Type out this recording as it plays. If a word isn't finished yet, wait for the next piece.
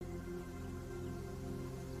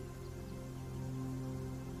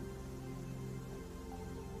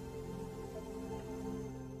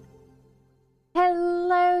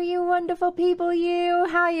wonderful people, you.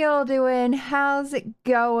 How y'all doing? How's it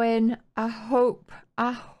going? I hope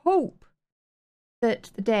that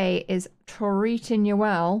the day is treating you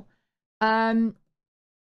well. Um,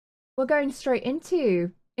 we're going straight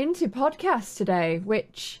into podcast today,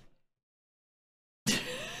 which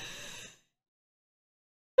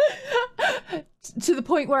to the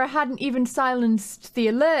point where I hadn't even silenced the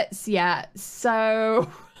alerts yet. So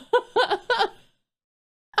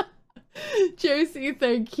Josie,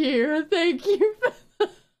 thank you for the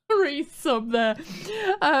resub there.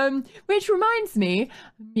 Which reminds me,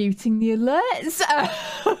 muting the alerts,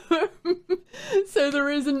 so there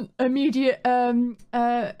isn't immediate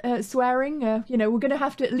swearing. We're going to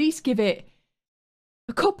have to at least give it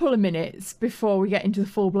a couple of minutes before we get into the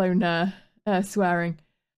full-blown swearing.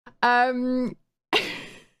 Right.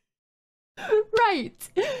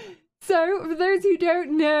 So, for those who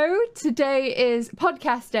don't know, today is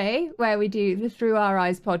podcast day, where we do the Through Our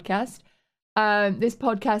Eyes podcast. This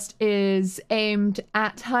podcast is aimed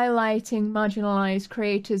at highlighting marginalized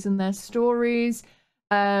creators and their stories,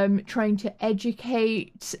 trying to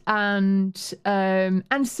educate and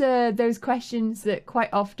answer those questions that quite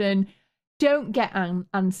often don't get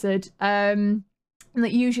answered, and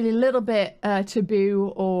that usually a little bit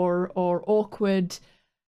taboo or awkward.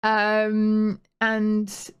 And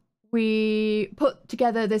we put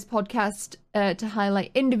together this podcast to highlight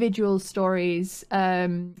individual stories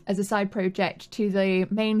as a side project to the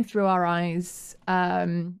main Through Our Eyes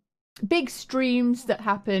big streams that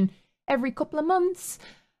happen every couple of months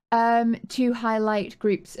to highlight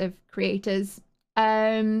groups of creators.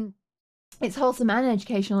 It's wholesome and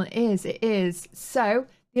educational. It is. So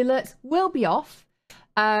the alerts will be off,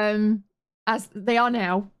 as they are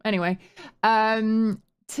now anyway.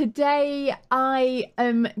 Today I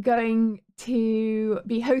am going to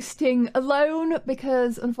be hosting alone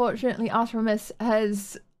because unfortunately Artemis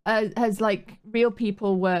has like real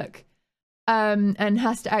people work, and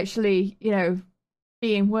has to actually,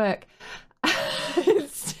 be in work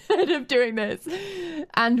instead of doing this.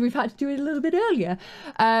 And we've had to do it a little bit earlier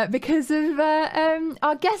because of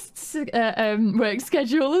our guests' work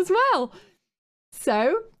schedule as well.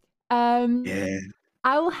 So Yeah.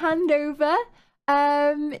 I will hand over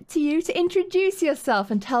to you to introduce yourself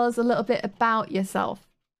and tell us a little bit about yourself.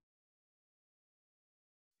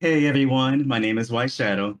 Hey everyone, my name is White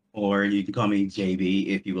Shadow, or you can call me JB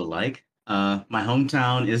if you would like. My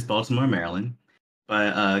hometown is Baltimore, Maryland,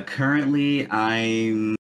 but currently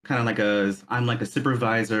I'm like a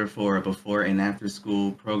supervisor for a before and after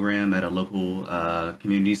school program at a local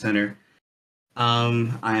community center. I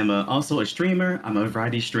am also a streamer. I'm a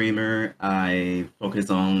variety streamer. I focus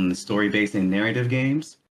on story-based and narrative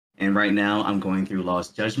games. And right now I'm going through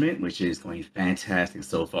Lost Judgment, which is going fantastic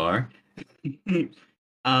so far. And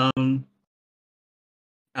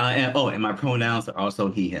my pronouns are also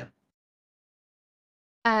he, him.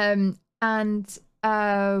 And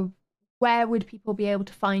where would people be able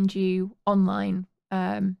to find you online?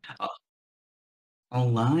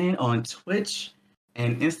 Online on Twitch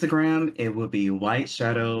and Instagram, it will be White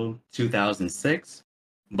Shadow 2006,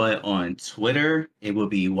 but on Twitter, it will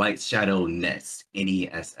be White Shadow Ness,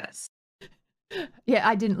 Ness. Yeah,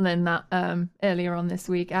 I didn't learn that earlier on this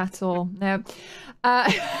week at all. No.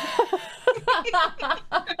 I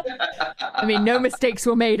mean, no mistakes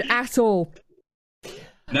were made at all.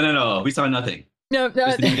 No. We saw nothing. No.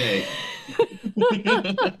 It's a new day.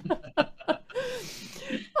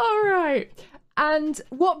 All right. And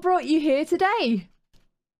what brought you here today?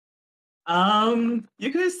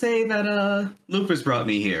 You could say that Lupus brought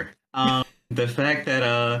me here. The fact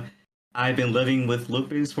that I've been living with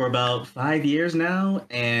Lupus for about 5 years now,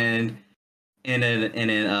 and in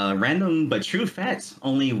a random but true fact,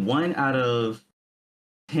 only 1 out of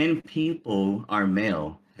 10 people are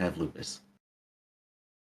male have lupus.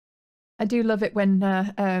 I do love it when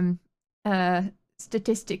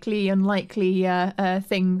statistically unlikely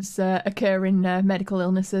things occur in medical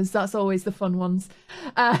illnesses. That's always the fun ones.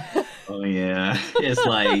 Oh yeah, it's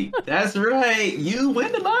like, that's right, you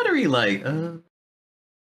win the lottery, like.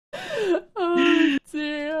 Oh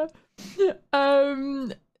dear.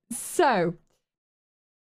 So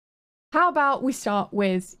how about we start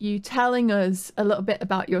with you telling us a little bit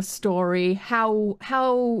about your story, how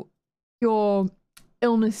your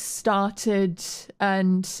illness started,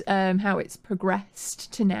 and how it's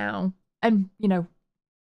progressed to now. And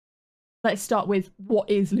let's start with, what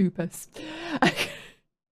is lupus?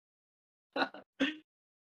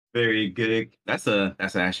 Very good. That's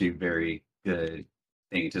actually a very good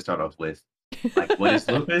thing to start off with. Like, what is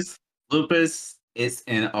lupus? Lupus is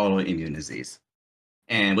an autoimmune disease.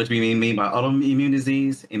 And what do we mean by autoimmune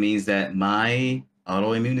disease? It means that my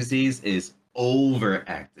autoimmune disease is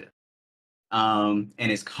overactive. And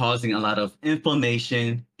it's causing a lot of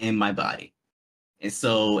inflammation in my body. And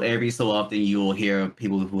so every so often you will hear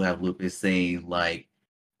people who have lupus saying like,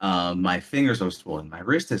 my fingers are swollen, my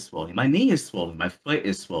wrist is swollen, my knee is swollen, my foot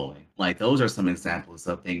is swollen. Like those are some examples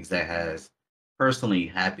of things that has personally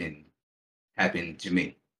happened to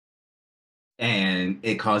me. And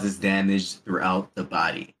it causes damage throughout the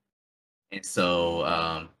body. And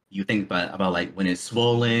so you think about like when it's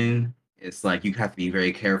swollen, it's like you have to be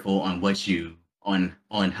very careful on what you on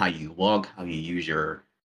how you walk, how you use your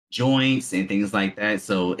joints and things like that.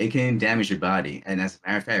 So it can damage your body. And as a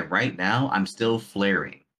matter of fact, right now I'm still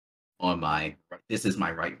flaring on my this is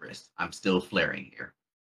my right wrist. I'm still flaring here.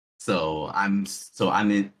 So I'm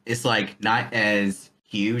in it's like not as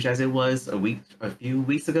huge as it was a few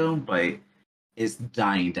weeks ago, but it's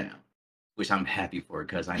dying down, which I'm happy for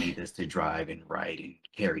because I need this to drive and ride and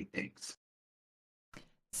carry things.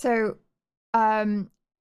 So,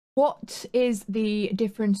 what is the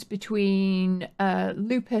difference between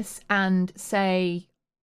lupus and, say,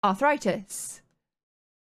 arthritis?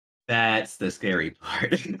 That's the scary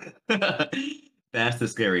part. That's the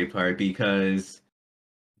scary part because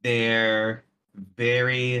they're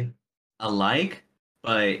very alike,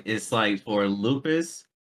 but it's like for lupus,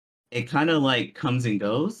 it kind of like comes and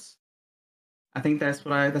goes. I think that's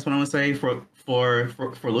what I would say for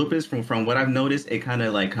lupus. From what I've noticed, it kind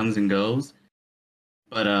of like comes and goes.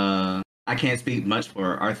 But I can't speak much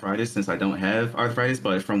for arthritis since I don't have arthritis.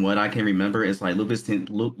 But from what I can remember, it's like lupus tends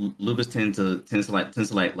to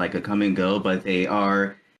like a come and go. But they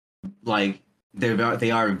are like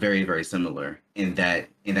they are very very similar in that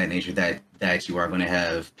nature that you are going to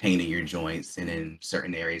have pain in your joints and in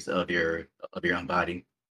certain areas of your own body.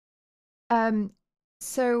 Um,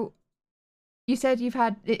 so you said you've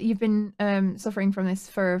been suffering from this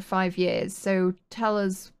for 5 years. So tell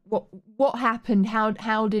us what happened.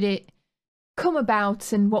 How did it come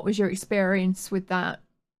about, and what was your experience with that?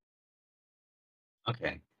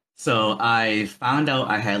 Okay. So I found out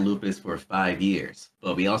I had lupus for 5 years,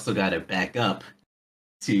 but we also got to back up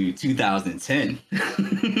to 2010.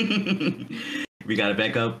 We got to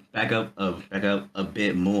back up a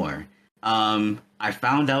bit more. I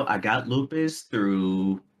found out I got lupus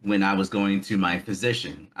through when I was going to my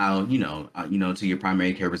physician. To your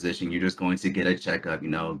primary care physician, you're just going to get a checkup,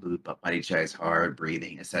 body checks, heart,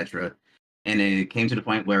 breathing, etc. And then it came to the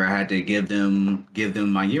point where I had to give them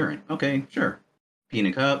my urine. Okay, sure. Pee in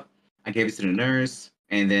a cup. I gave it to the nurse,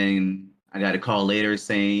 and then I got a call later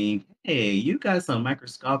saying, "Hey, you got some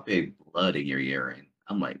microscopic blood in your urine."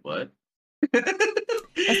 I'm like, "What?"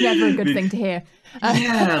 That's never a good thing to hear.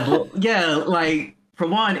 Yeah, yeah. Like for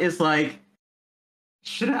one, it's like,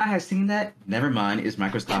 should I have seen that? Never mind, it's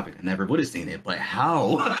microscopic. I never would have seen it, but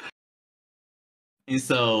how? And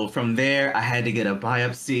so from there, I had to get a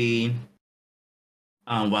biopsy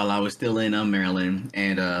while I was still in Maryland,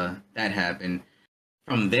 and that happened.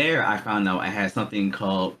 From there, I found out I had something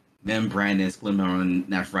called membranous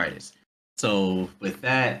glomerulonephritis. So with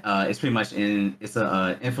that, it's pretty much it's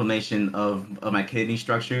a inflammation of my kidney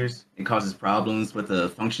structures. It causes problems with the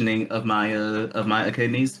functioning of my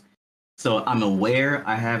kidneys. So I'm aware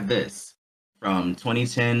I have this from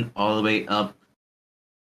 2010 all the way up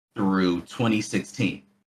through 2016.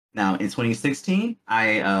 Now in 2016,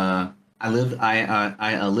 I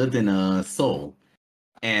lived in Seoul,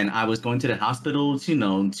 and I was going to the hospital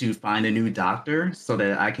to to find a new doctor so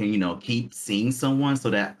that I can keep seeing someone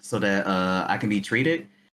so that I can be treated.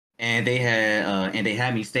 And they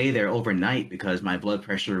had me stay there overnight because my blood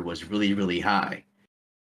pressure was really really high.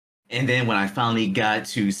 And then when I finally got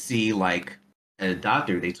to see like a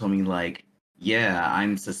doctor, they told me like, yeah,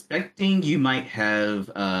 I'm suspecting you might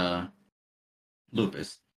have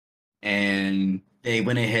lupus. And they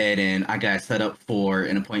went ahead and I got set up for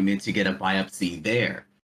an appointment to get a biopsy there.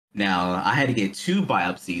 Now, I had to get two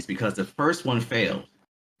biopsies because the first one failed.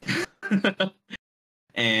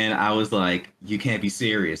 And I was like, you can't be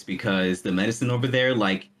serious because the medicine over there,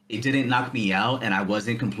 like, it didn't knock me out and I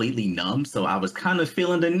wasn't completely numb. So I was kind of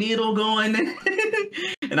feeling the needle going.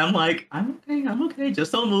 And I'm like, I'm okay.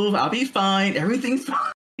 Just don't move. I'll be fine. Everything's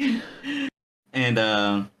fine. And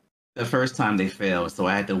the first time they failed, so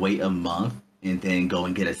I had to wait a month and then go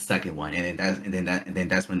and get a second one. And then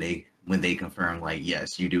that's when they confirmed like,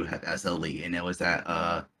 yes, you do have SLE, and it was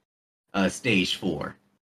at stage 4.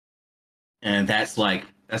 And that's like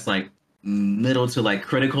middle to like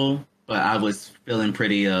critical, but I was feeling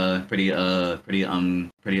pretty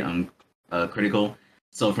critical.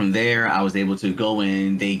 So from there, I was able to go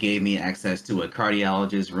in. They gave me access to a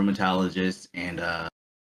cardiologist, rheumatologist, and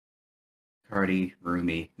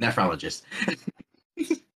nephrologist.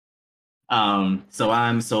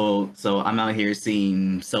 So I'm out here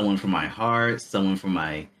seeing someone for my heart, someone for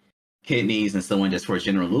my kidneys, and someone just for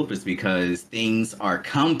general lupus because things are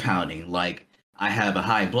compounding. Like I have a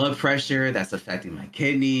high blood pressure that's affecting my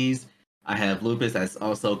kidneys. I have lupus that's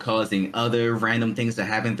also causing other random things to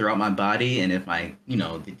happen throughout my body. And if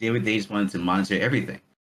they just wanted to monitor everything.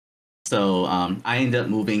 So I ended up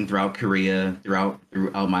moving throughout Korea throughout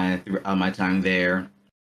my time there,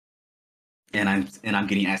 and I'm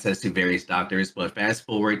getting access to various doctors. But fast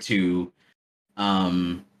forward to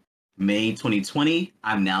um, May 2020,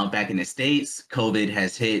 I'm now back in the States. COVID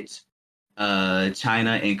has hit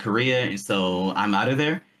China and Korea, and so I'm out of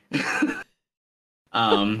there.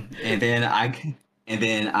 And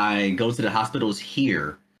then I go to the hospitals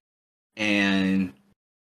here, and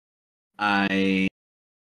I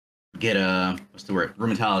get a what's the word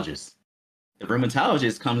rheumatologist. The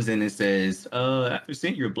rheumatologist comes in and says, after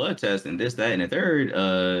seeing your blood test and this, that, and the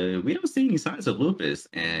third, we don't see any signs of lupus.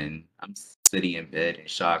 And I'm sitting in bed in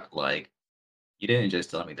shock, like, you didn't just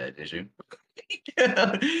tell me that, did you?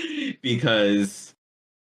 Because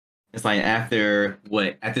it's like after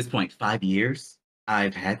what, at this point, 5 years,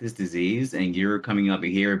 I've had this disease, and you're coming up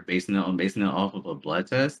here basing it off of a blood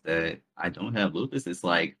test that I don't have lupus. It's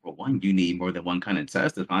like, for one, you need more than one kind of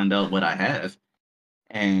test to find out what I have.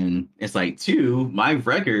 And it's like, two, my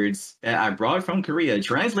records that I brought from Korea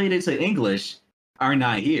translated to English are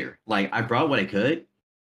not here. Like, I brought what I could,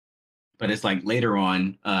 but it's like later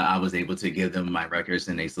on, I was able to give them my records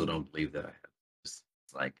and they still don't believe that I have. It's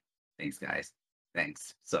like, thanks, guys.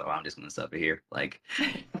 Thanks. So I'm just going to suffer here. Like,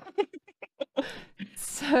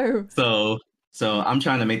 So, so, so I'm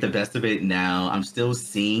trying to make the best of it now. I'm still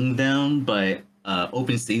seeing them, but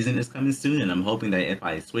open season is coming soon, and I'm hoping that if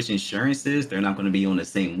I switch insurances, they're not going to be on the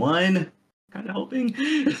same one. Kind of hoping.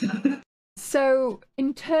 so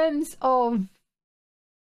in terms of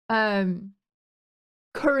um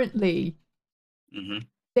currently, hmm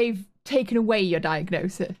they've taken away your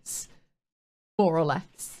diagnosis, more or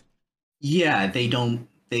less. Yeah, they don't.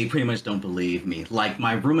 They pretty much don't believe me. Like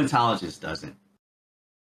my rheumatologist doesn't,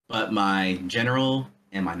 but my general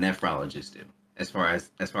and my nephrologist do. As far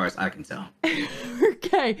as I can tell.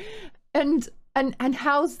 Okay. And and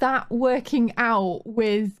how's that working out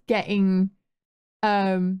with getting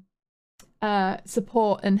um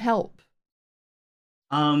support and help?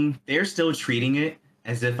 They're still treating it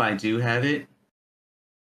as if I do have it,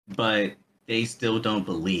 but they still don't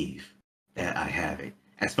believe that I have it,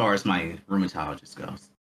 as far as my rheumatologist goes.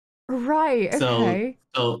 Right, So, okay.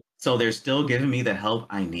 so they're still giving me the help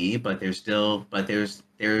I need, but there's still like,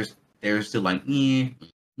 yeah,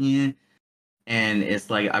 yeah. And it's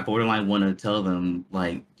like I borderline want to tell them,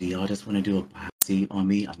 like, do y'all just want to do a biopsy on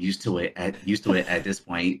me? I'm used to it at this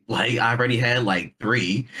point. Like I already had like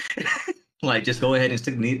three. Like just go ahead and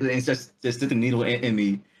stick the needle and just stick the needle in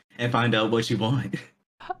me and find out what you want.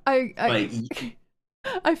 I But I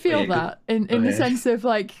I but feel yeah, that go in the ahead. sense of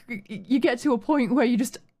like you get to a point where you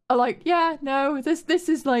just are like, yeah, no, this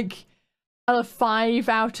is like a 5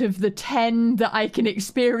 out of the 10 that I can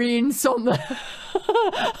experience on the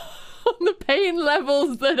on the pain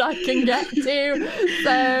levels that I can get to.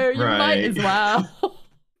 So you might Right. as well.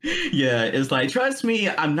 Yeah, it's like, trust me,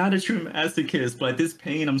 I'm not a true masochist, but this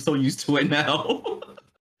pain, I'm so used to it now.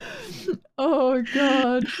 Oh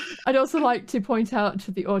god. I'd also like to point out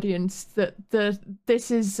to the audience that this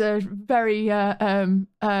is a very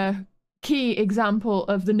key example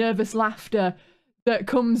of the nervous laughter that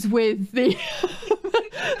comes with the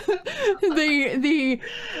the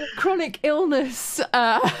chronic illness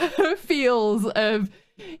feels of,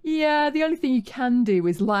 yeah, the only thing you can do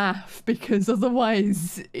is laugh because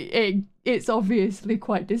otherwise it's obviously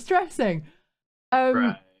quite distressing. Right.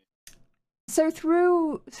 um so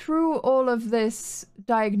through all of this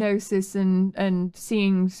diagnosis and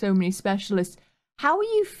seeing so many specialists, how are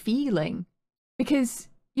you feeling? Because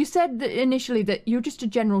you said that initially that you're just a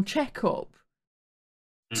general checkup,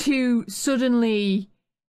 Mm. to suddenly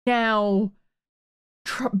now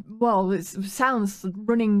well, it sounds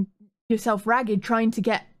running yourself ragged trying to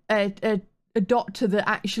get a doctor that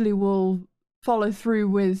actually will follow through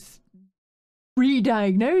with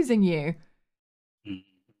re-diagnosing you. Mm.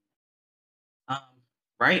 Um,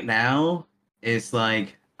 right now, it's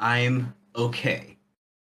like I'm okay.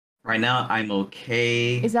 Right now, I'm Is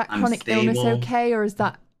okay. that I'm chronic illness stable. okay, or is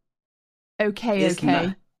that okay It's not.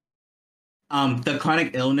 okay? The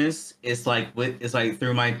chronic illness is like it's like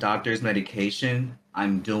through my doctor's medication,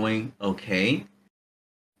 I'm doing okay.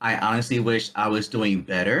 I honestly wish I was doing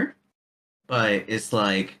better, but it's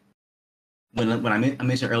like I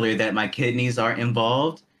mentioned earlier that my kidneys are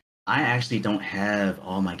involved. I actually don't have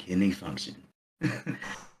all my kidney function.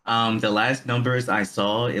 The last numbers I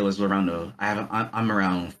saw, it was around I'm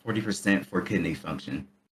around 40% for kidney function.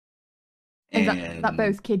 Is that And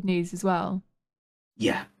both kidneys as well?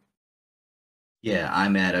 yeah, yeah,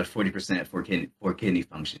 I'm at a 40% for kidney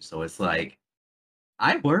function. So it's like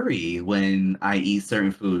I worry when I eat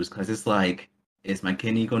certain foods because it's like, is my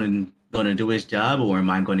kidney gonna do its job or am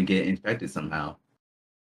I gonna get infected somehow?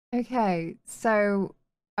 Okay, so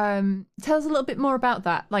tell us a little bit more about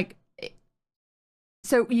that. Like,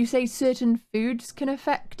 so you say certain foods can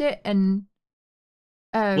affect it, and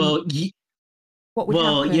um, Well, ye- what would well,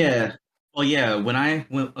 happen? yeah. Well, yeah, when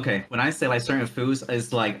I say like certain foods,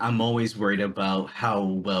 it's like I'm always worried about how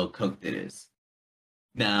well cooked it is.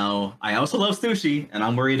 Now, I also love sushi, and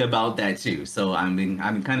I'm worried about that too. So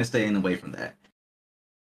I'm kind of staying away from that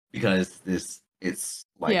because this it's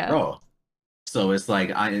like Yeah, raw. So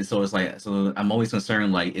I'm always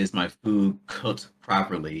concerned like is my food cooked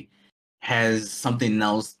properly? Has something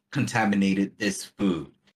else contaminated this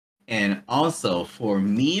food? And also for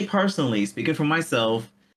me personally, speaking for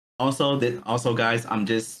myself, also guys, I'm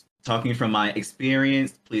just talking from my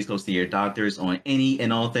experience. Please go see your doctors on any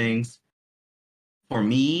and all things. For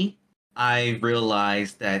me, I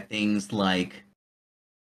realized that things like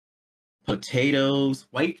potatoes,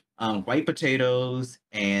 white potatoes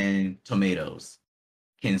and tomatoes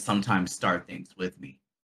can sometimes start things with me.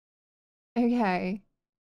 okay,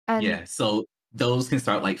 and Yeah, so those can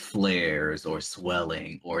start like flares or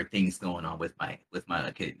swelling or things going on with my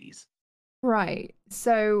kidneys. right.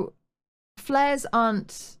 So flares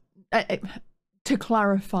aren't. To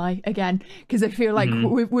clarify again, because I feel like Hmm.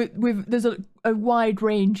 there's a wide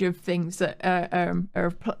range of things that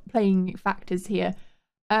are playing factors here.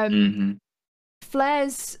 Um, Hmm.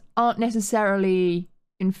 Flares aren't necessarily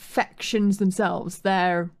infections themselves.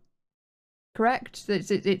 They're correct.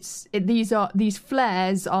 These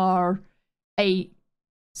flares are a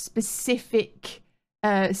specific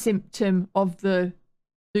symptom of the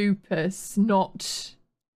lupus, not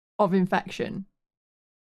of infection.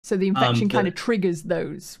 So the infection kind The of triggers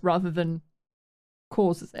those rather than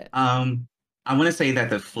causes it. I want to say that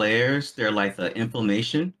the flares, they're like the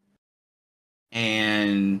inflammation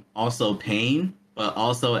and also pain, but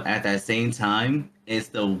also at that same time, it's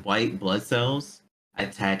the white blood cells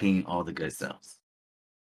attacking all the good cells.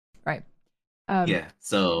 Right. Um, Yeah,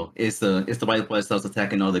 so it's the white blood cells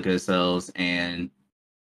attacking all the good cells, and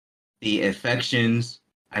the infections.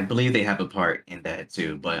 I believe they have a part in that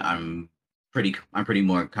too, but I'm pretty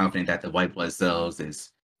more confident that the white blood cells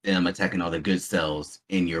is them attacking all the good cells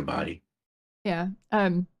in your body. yeah.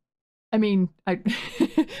 I mean, I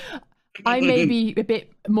I may be a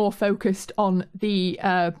bit more focused on the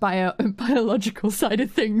biological side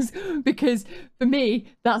of things because for me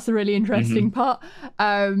that's a really interesting Hmm. part.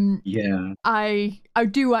 Um, Yeah. I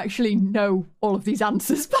do actually know all of these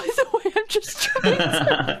answers. By the way,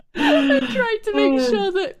 I'm trying to make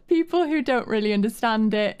sure that people who don't really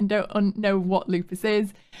understand it and don't know what lupus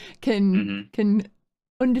is Hmm. can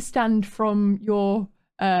understand from your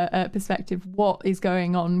perspective what is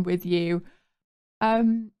going on with you.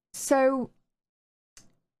 So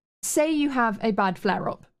say you have a bad flare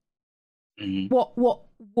up. Hmm.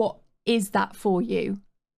 What is that for you?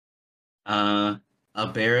 Uh, a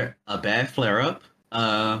bad flare up.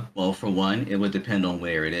 Well, for one, it would depend on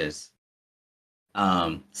where it is.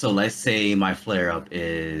 So let's say my flare up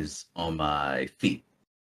is on my feet.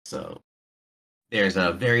 So there's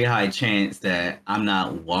a very high chance that I'm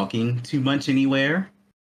not walking too much anywhere.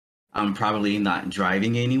 I'm probably not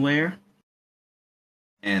driving anywhere,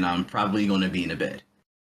 and I'm probably going to be in a bed.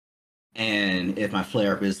 And if my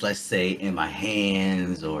flare up is, let's say, in my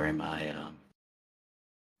hands or in my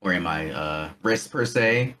wrist per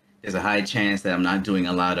se, there's a high chance that I'm not doing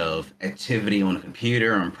a lot of activity on the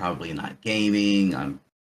computer. I'm probably not gaming. I'm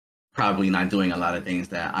probably not doing a lot of things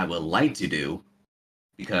that I would like to do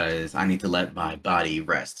because I need to let my body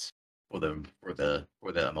rest for the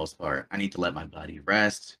most part. I need to let my body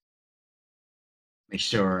rest, make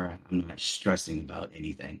sure I'm not stressing about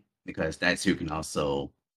anything because that too can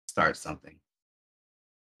also start something.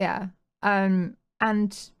 Yeah. And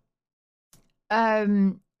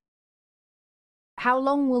um how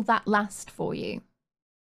long will that last for you?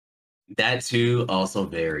 That too also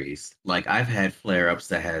varies. Like I've had flare-ups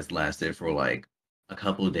that has lasted for like a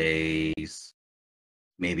couple days,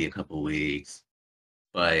 maybe a couple weeks,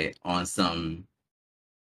 but on some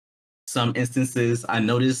instances I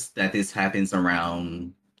noticed that this happens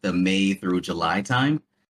around the May through July time,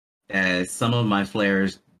 that some of my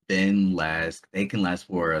flares they can last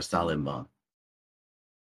for a solid month.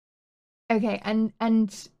 Okay, and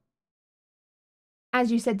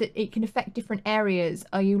as you said that it can affect different areas,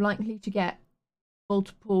 are you likely to get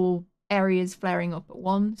multiple areas flaring up at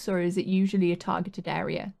once, or is it usually a targeted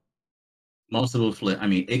area? Multiple flip. I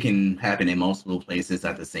mean, it can happen in multiple places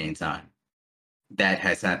at the same time. That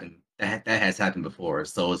has happened. That has happened before.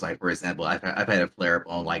 So it's like, for example, I've had a flare up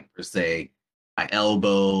on like per se my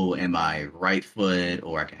elbow and my right foot,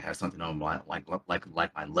 or I can have something on my like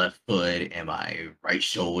my left foot and my right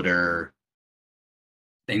shoulder,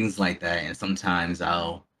 things like that. And sometimes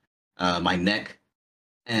I'll my neck.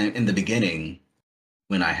 And in the beginning,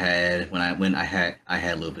 when I had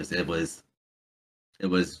lupus, it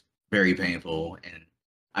was very painful, and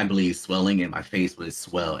I believe swelling in my face would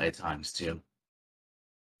swell at times too.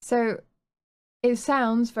 So it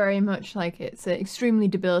sounds very much like it's extremely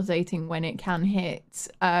debilitating when it can hit,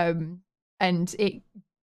 and it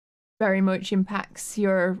very much impacts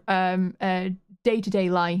your day-to-day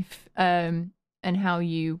life, and how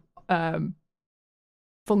you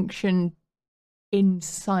function in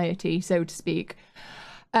society, so to speak.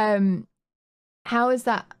 How has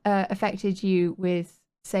that affected you with,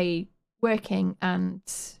 say, working and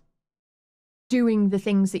doing the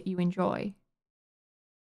things that you enjoy?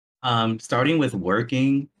 Starting with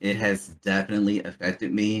working, it has definitely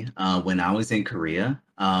affected me. When I was in Korea,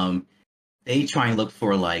 they try and look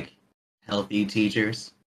for like healthy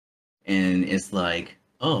teachers, and it's like,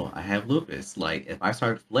 oh, I have lupus. Like, if I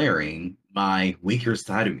start flaring, my weaker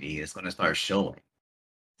side of me is going to start showing.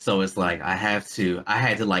 So it's like I had to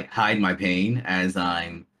like hide my pain as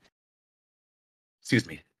I'm, excuse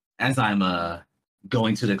me, as I'm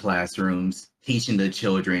going to the classrooms, teaching the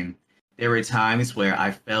children. There were times where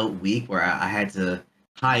I felt weak, where I had to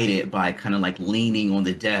hide it by kind of like leaning on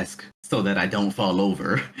the desk so that I don't fall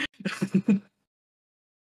over.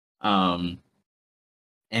 um,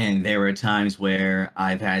 and there were times where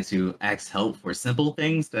I've had to ask help for simple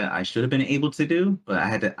things that I should have been able to do, but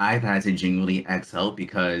I've had to genuinely ask help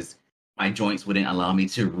because my joints wouldn't allow me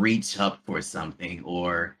to reach up for something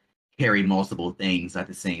or carry multiple things at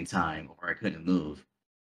the same time, or I couldn't move.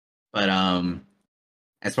 But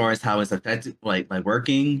as far as how it's affected like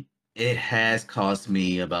working, it has cost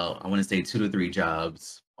me about, I want to say, 2 to 3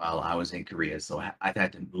 jobs while I was in Korea. So I've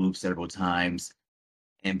had to move several times,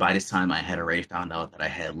 and by this time I had already found out that I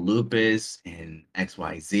had lupus and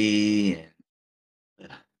XYZ.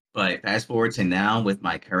 And but fast forward to now with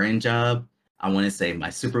my current job, I want to say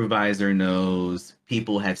my supervisor knows,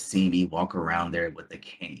 people have seen me walk around there with a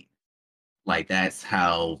cane. Like, that's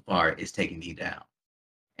how far it's taking me down.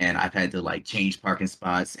 And I've had to like change parking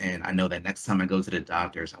spots. And I know that next time I go to the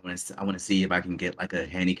doctors, I want to see if I can get like a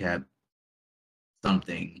handicap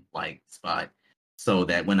something like spot, so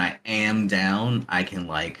that when I am down, I can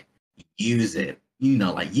like use it,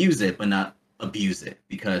 like use it, but not abuse it,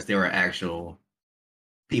 because there are actual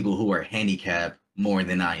people who are handicapped more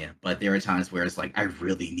than I am. But there are times where it's like, I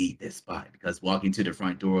really need this spot because walking to the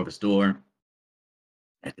front door of a store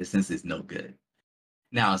at distance is no good.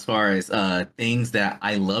 Now, as far as things that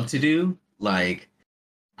I love to do, like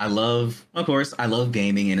of course, I love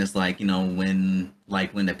gaming, and it's like, when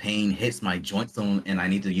the pain hits my joint zone and I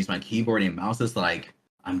need to use my keyboard and mouse, it's like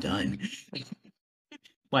I'm done.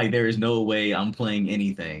 Like, there is no way I'm playing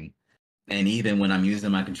anything. And even when I'm using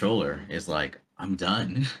my controller, it's like I'm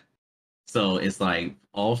done. So it's like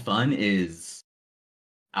all fun is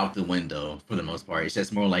out the window for the most part. It's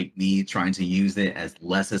just more like me trying to use it as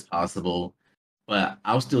less as possible. But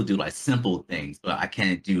I'll still do like simple things, but I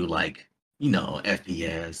can't do like,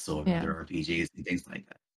 FPS or Yeah. other RPGs and things like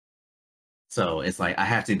that. So it's like I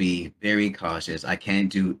have to be very cautious. I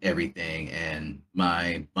can't do everything. And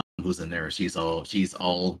my mom, who's a nurse, she's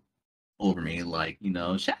all over me, like,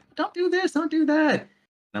 don't do this, don't do that.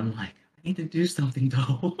 And I'm like, I need to do something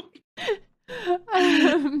though.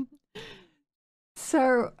 um,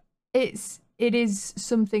 so it is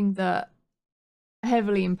something that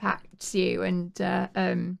heavily impacts you, and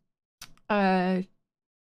I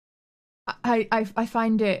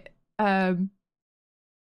find it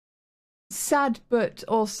sad, but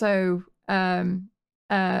also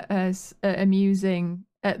as amusing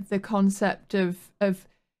at the concept of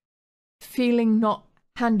feeling not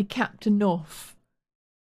handicapped enough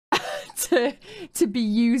to be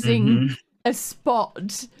using hmm a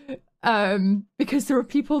spot, because there are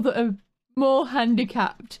people that are more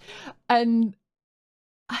handicapped, and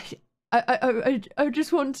I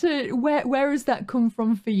just want to, where has that come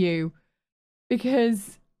from for you?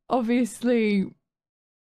 Because obviously,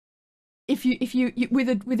 if you with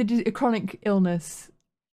a chronic illness,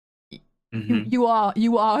 hmm you are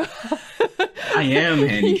I am you are.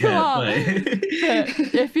 handicapped, But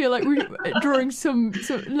I feel like we're drawing some.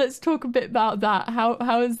 Let's talk a bit about that. How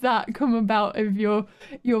has that come about, of your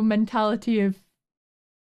mentality of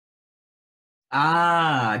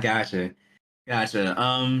Ah, gotcha.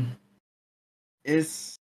 Gotcha.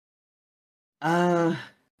 It's uh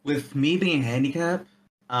with me being handicapped,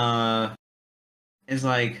 uh it's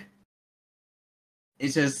like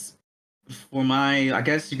it's just for my I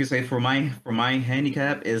guess you could say for my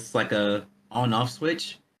handicap it's like a on off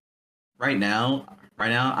switch. Right now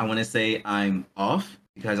I wanna say I'm off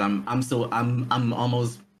because I'm still I'm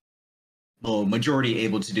almost well majority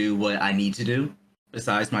able to do what I need to do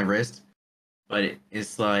besides my wrist. But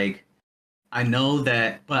it's like I know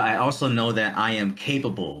that, but I also know that I am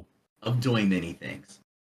capable of doing many things,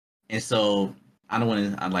 and so I don't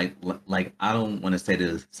want to. I like I don't want to say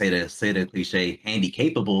the cliche handy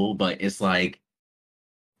capable, but it's like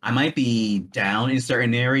I might be down in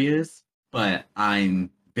certain areas, but I'm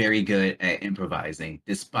very good at improvising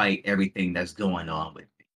despite everything that's going on with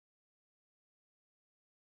me.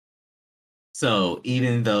 So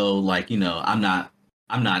even though like I'm not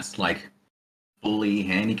like fully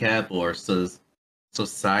handicapped or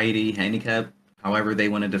society handicap, however they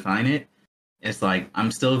want to define it, it's like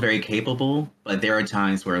I'm still very capable, but there are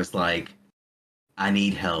times where it's like I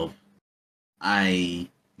need help. I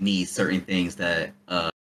need certain things that a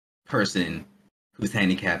person who's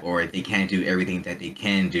handicapped or they can't do everything that they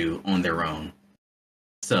can do on their own.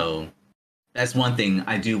 So that's one thing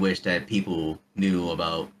I do wish that people knew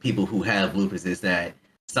about people who have lupus is that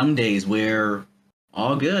some days we're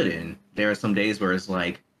all good and there are some days where it's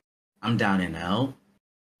like I'm down and out.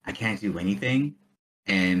 I can't do anything,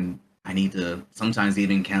 and I need to sometimes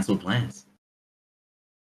even cancel plans.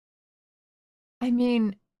 I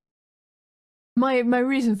mean, my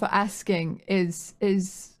reason for asking is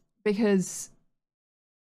because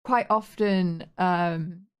quite often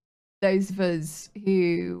those of us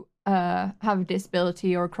who have a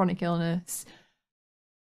disability or a chronic illness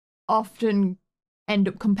often end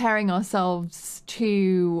up comparing ourselves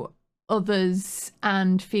to others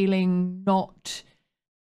and feeling not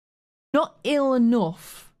ill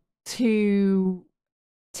enough to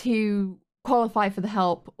qualify for the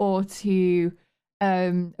help or to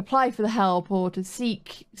apply for the help or to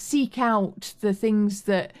seek out the things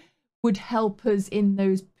that would help us in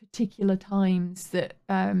those particular times that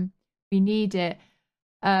we need it.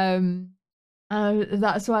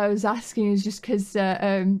 That's why I was asking, is just because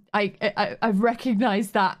I've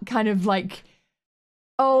recognized that kind of like,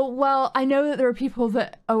 oh well, I know that there are people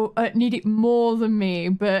that need it more than me,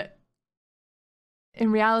 but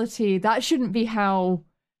in reality, that shouldn't be how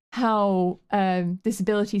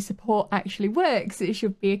disability support actually works. It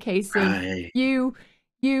should be a case of Right. you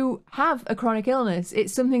have a chronic illness.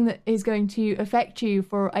 It's something that is going to affect you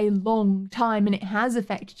for a long time, and it has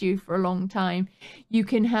affected you for a long time. You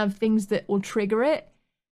can have things that will trigger it,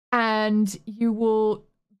 and you will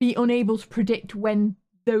be unable to predict when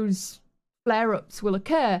those flare-ups will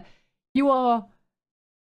occur. You are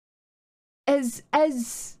as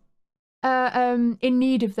in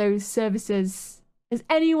need of those services as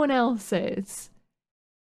anyone else is,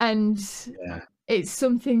 and Yeah. it's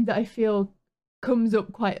something that I feel comes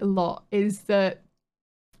up quite a lot, is that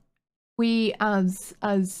we as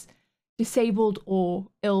disabled or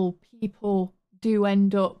ill people do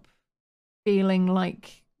end up feeling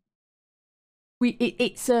like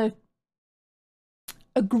it's a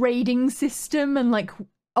grading system, and like,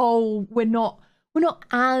 oh, we're not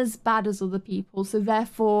as bad as other people, so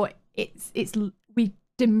therefore it's we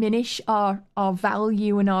diminish our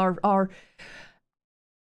value and our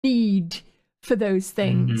need for those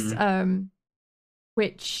things, Hmm.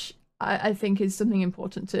 which I think is something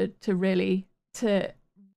important to really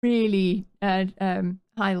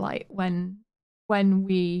highlight when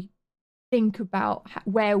we think about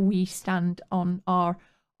where we stand on our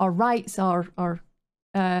rights, our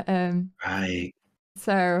Right.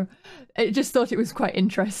 so I just thought it was quite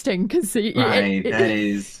interesting because Right. That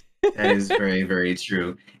is very, very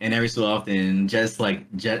true. And every so often, just like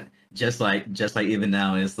even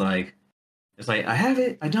now, it's like I have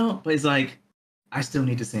it, I don't, but it's like I still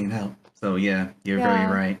need to seek help. So yeah, you're very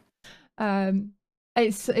yeah, right. um,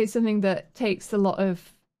 it's something that takes a lot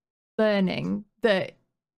of learning, that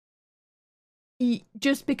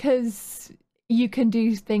just because you can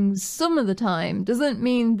do things some of the time doesn't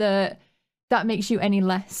mean that that makes you any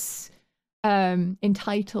less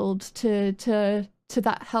entitled to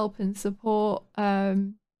that help and support,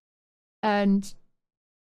 and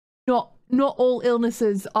not all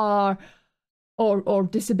illnesses are or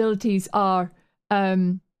disabilities are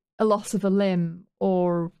a loss of a limb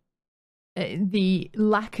or the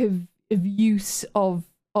lack of use of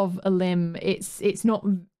a limb. It's not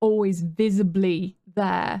always visibly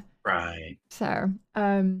there. Right. So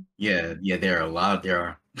Yeah, yeah, there are a lot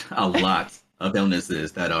of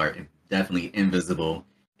illnesses that are definitely invisible,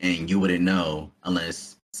 and you wouldn't know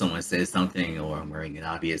unless someone says something, or I'm wearing an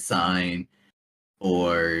obvious sign,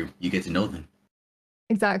 or you get to know them.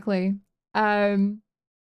 Exactly.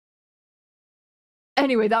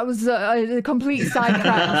 Anyway, that was a complete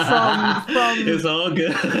sidetrack from. It's all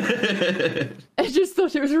good. I just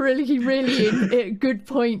thought it was a really good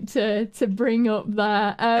point to bring up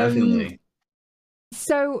there. Definitely.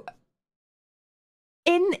 So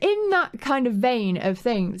in that kind of vein of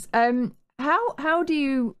things, how do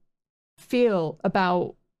you feel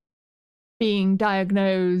about being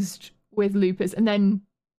diagnosed with lupus and then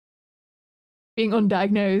being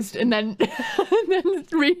undiagnosed and then and then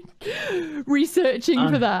researching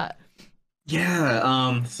for that?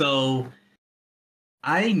 Yeah. So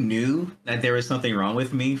I knew that there was something wrong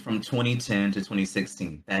with me from 2010 to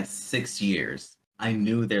 2016. That's 6 years. I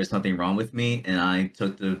knew there was something wrong with me, and I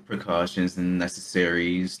took the precautions and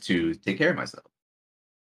necessaries to take care of myself.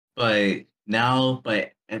 But now,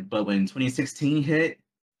 but when 2016 hit,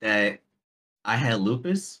 that I had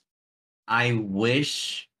lupus, I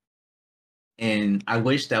wish, and I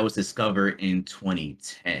wish that was discovered in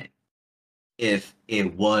 2010 if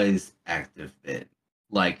it was active then.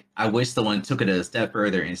 Like, I wish someone took it a step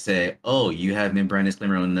further and said, "Oh, you have membranous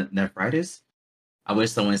glomerulonephritis." I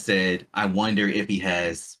wish someone said, "I wonder if he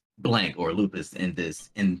has blank or lupus in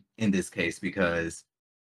this case," because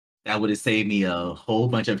that would have saved me a whole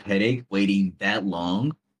bunch of headache waiting that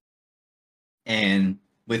long. And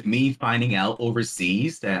with me finding out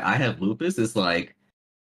overseas that I have lupus, it's like,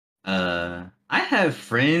 I have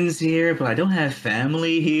friends here, but I don't have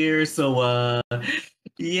family here. So,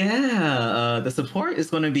 yeah, the support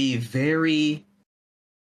is going to be very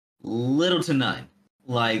little to none.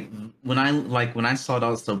 Like when I sought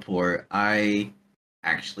out support, I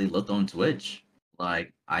actually looked on Twitch.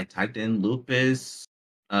 Like I typed in lupus,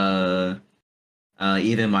 uh,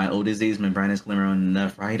 even my old disease, membranous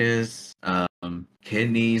glomerulonephritis,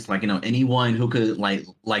 kidneys, like anyone who could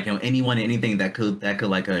anyone anything that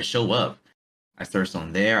could show up. I searched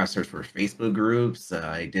on there. I searched for Facebook groups.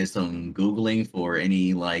 I did some googling for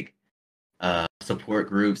any support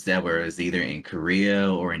groups that was either in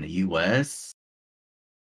Korea or in the U.S.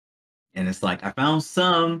 And it's like I found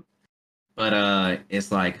some, but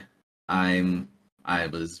it's like I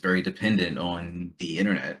was very dependent on the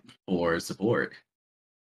internet for support.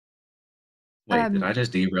 Wait, did Um, I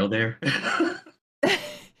just derail there?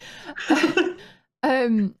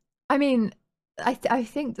 I mean, I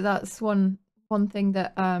think that that's one thing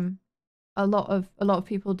that a lot of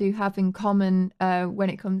people do have in common when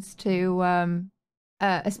it comes to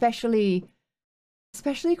especially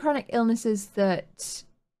chronic illnesses that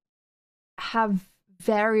have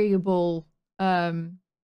variable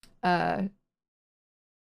uh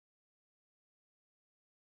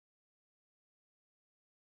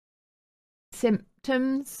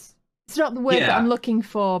symptoms. It's not the word that I'm Yeah, looking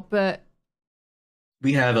for, but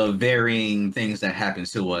we have a varying things that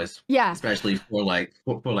happens to us, yeah, especially for like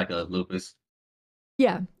a lupus.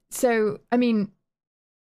 yeah. So I mean,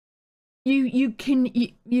 you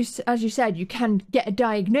as you said, you can get a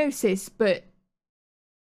diagnosis, but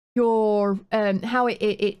your how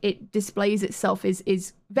it displays itself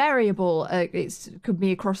is variable. It could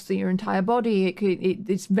be across your entire body.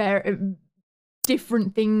 It's very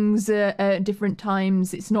different things at different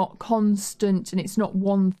times. It's not constant, and it's not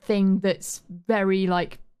one thing that's very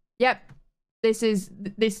like, yep, this is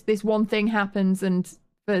this one thing happens, and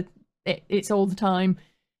for it's all the time.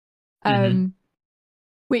 Mm-hmm.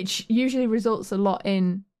 Which usually results a lot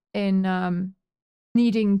in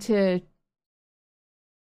needing to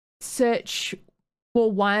search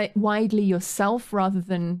more widely yourself rather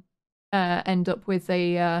than end up with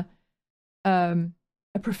a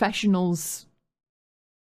professional's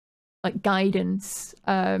like guidance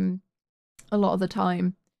a lot of the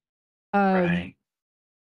time. Right.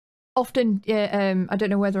 Often, I don't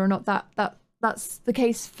know whether or not that's the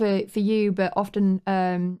case for you, but often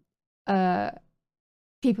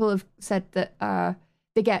people have said that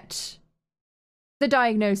they get the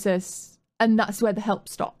diagnosis and that's where the help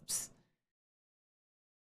stops.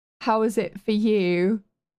 How is it for you?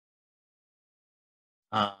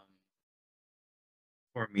 Um,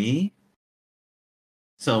 for me,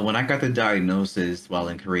 so when I got the diagnosis while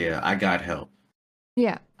in Korea, I got help.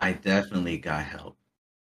 Yeah. I definitely got help.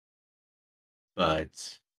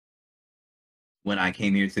 But when I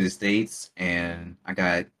came here to the States and I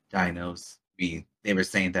got diagnosed, they were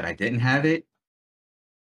saying that I didn't have it.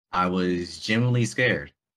 I was genuinely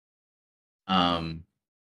scared. Um,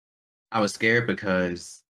 I was scared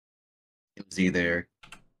because it was either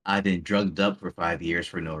I've been drugged up for 5 years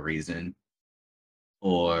for no reason,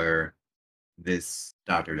 or this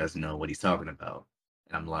doctor doesn't know what he's talking about.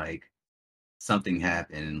 And I'm like, something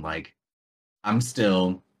happened. And like, I'm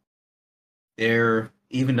still there,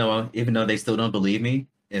 even though they still don't believe me.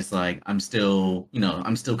 It's like I'm still,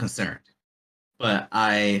 I'm still concerned. But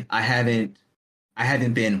I haven't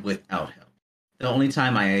been without help. The only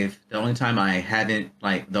time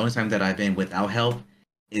that I've been without help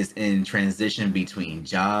is in transition between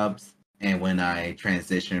jobs and when I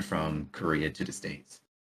transitioned from Korea to the States.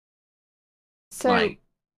 So Like,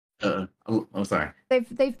 oh, sorry.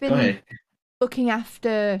 they've Go been ahead. looking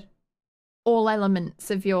after all elements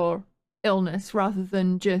of your illness rather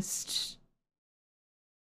than just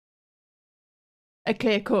a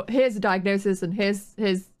clear cut, here's a diagnosis and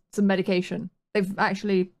here's some medication. They've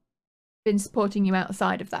actually been supporting you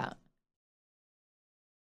outside of that.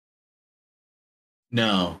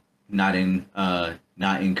 No, not in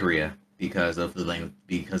Korea because of the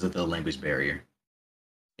language barrier.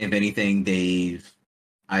 If anything,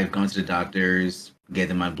 I've gone to the doctors, gave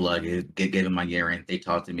them my blood, gave them my urine. They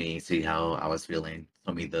talked to me, see how I was feeling,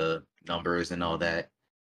 told me the numbers and all that.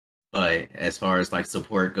 But as far as like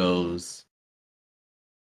support goes,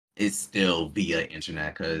 it's still via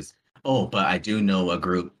internet. Because but I do know a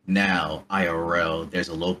group now, IRL. There's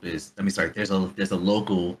a lupus. Let me start. There's a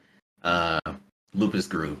local uh lupus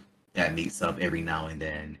group that meets up every now and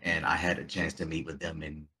then, and I had a chance to meet with them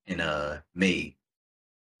in May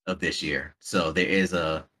of this year. So there is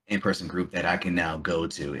a in-person group that I can now go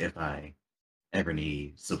to if I ever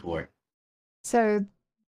need support. So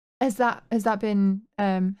has that been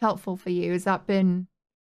helpful for you? Has that been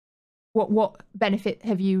what benefit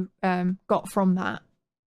have you got from that?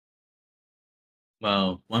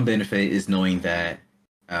 Well, one benefit is knowing that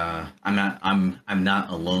I'm not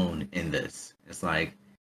alone in this. It's like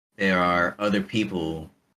there are other people.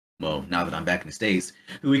 Well, now that I'm back in the States,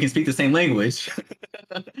 who we can speak the same language,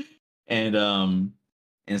 and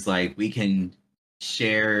it's like we can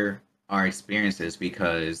share our experiences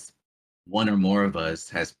because one or more of us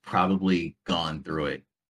has probably gone through it,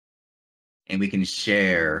 and we can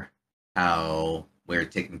share how we're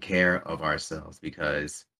taking care of ourselves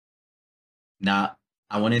because not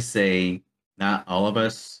I want to say not all of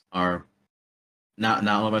us are not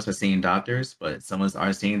all of us are seeing doctors, but some of us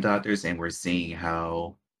are seeing doctors, and we're seeing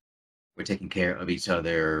how we're taking care of each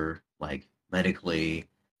other, like medically.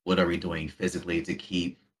 What are we doing physically to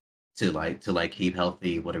keep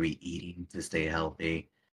healthy? What are we eating to stay healthy?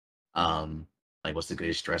 Um, like what's a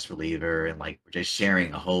good stress reliever? And like we're just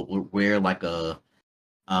sharing a whole. We're like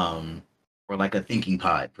um, we're like a thinking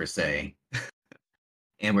pod per se,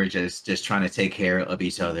 and we're just trying to take care of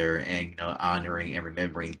each other and honoring and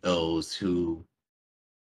remembering those who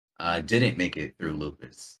didn't make it through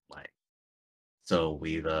lupus. Like so,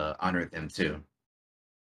 we've honored them too.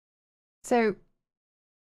 So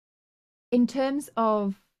in terms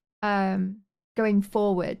of um, going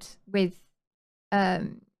forward with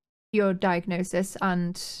um, your diagnosis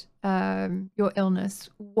and your illness,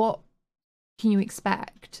 what can you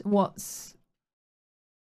expect? Um,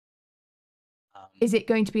 Is it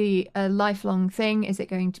going to be a lifelong thing? Is it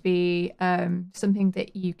going to be something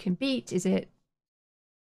that you can beat? Is it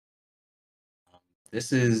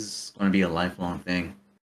this is going to be a lifelong thing.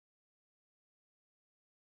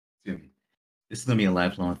 Excuse me. This is going to be a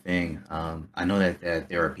lifelong thing. I know that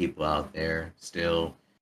there are people out there still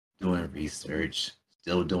doing research,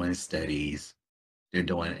 still doing studies. They're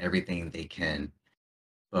doing everything they can.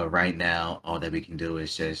 But right now, all that we can do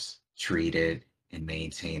is just treat it and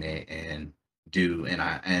maintain it and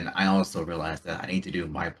and I also realize that I need to do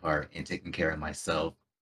my part in taking care of myself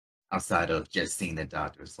outside of just seeing the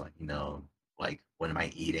doctors, like, like what am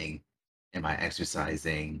I eating? Am I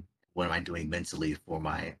exercising? What am I doing mentally for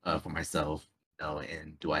myself?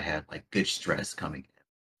 And do I have like good stress coming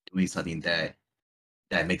in? Doing something that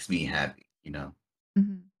makes me happy.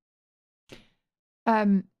 Mhm.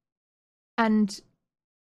 um, and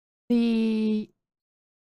the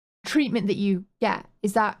treatment that you get,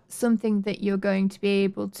 is that something that you're going to be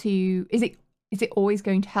able to, is it always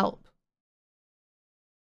going to help?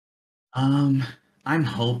 Um, I'm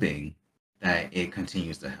hoping that it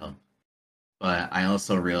continues to help. But I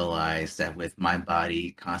also realize that with my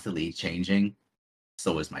body constantly changing,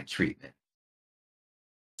 so is my treatment.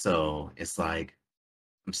 So it's like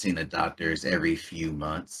I'm seeing the doctors every few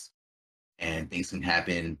months, and things can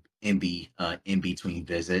happen in between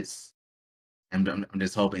visits. And I'm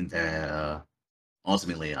just hoping that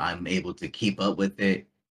ultimately I'm able to keep up with it,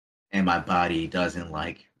 and my body doesn't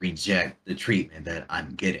like reject the treatment that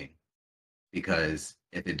I'm getting. Because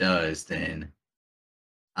if it does, then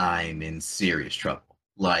I'm in serious trouble.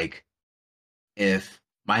 Like if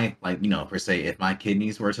my like per se, if my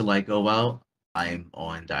kidneys were to like go out, I'm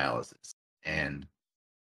on dialysis, and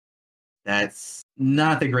that's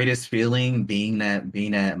not the greatest feeling. Being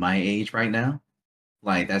at my age right now,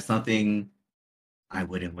 like that's something I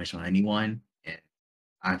wouldn't wish on anyone, and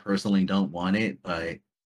I personally don't want it. But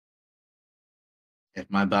if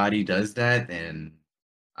my body does that, then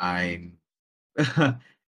I'm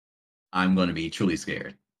I'm going to be truly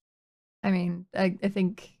scared. I mean, I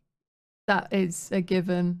think that is a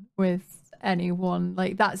given with anyone.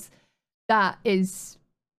 Like that is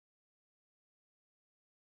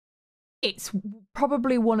it's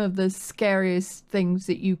probably one of the scariest things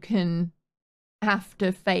that you can have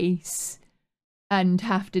to face and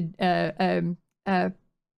have to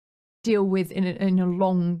deal with in a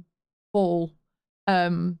long haul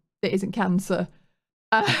that isn't cancer.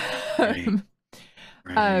 Right, Um,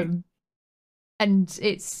 right, um, and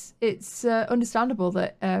it's understandable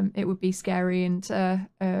that it would be scary and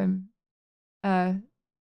uh,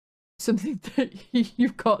 something that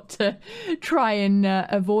you've got to try and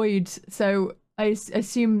avoid. So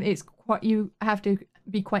assume it's quite you have to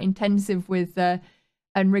be quite intensive with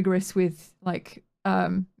and rigorous with like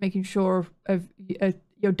making sure of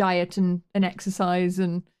your diet and exercise,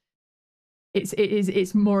 and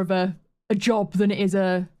it's more of a job than it is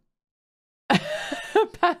a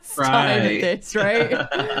pastime at right, this, right?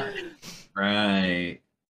 right,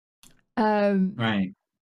 um right.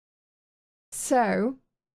 so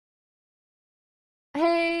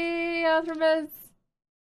hey Artemis.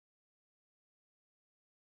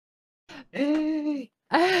 Hey.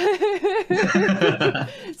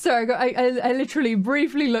 Sorry, I literally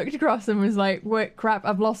briefly looked across and was like, "Wait, crap!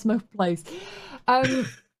 I've lost my place." Um,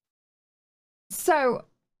 so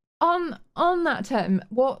on that term,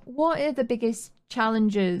 what are the biggest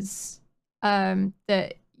challenges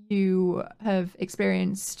that you have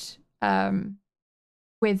experienced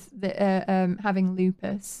with the having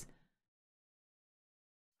lupus?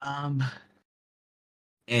 um,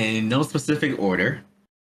 in no specific order.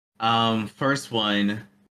 First one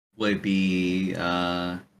would be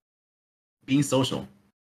being social.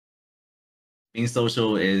 Being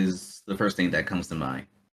social is the first thing that comes to mind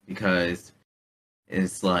because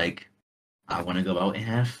it's like I want to go out and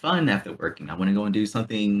have fun after working. I want to go and do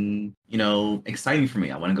something, exciting for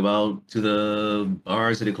me. I want to go out to the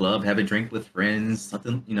bars, to the club, have a drink with friends,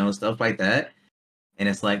 something, stuff like that. And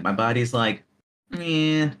it's like my body's like,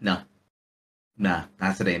 no, nah,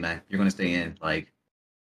 not today, man. You're gonna stay in. Like,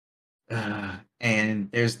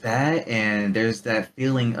 and there's that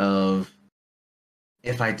feeling of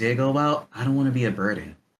if I did go out, I don't want to be a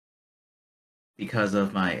burden because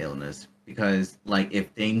of my illness. Because like if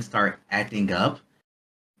things start acting up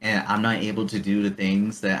and I'm not able to do the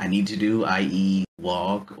things that I need to do, i.e.,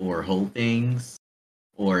 walk or hold things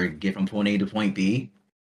or get from point A to point B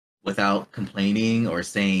without complaining or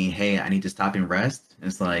saying, "Hey, I need to stop and rest."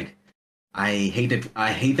 It's like I hate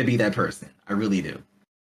to be that person. I really do.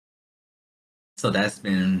 So that's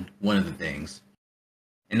been one of the things.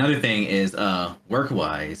 Another thing is work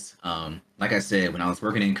wise. Like I said, when I was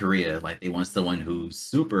working in Korea, like they want someone who's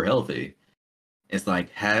super healthy. It's like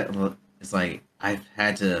I've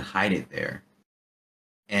had to hide it there.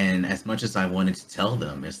 And as much as I wanted to tell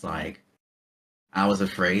them, it's like I was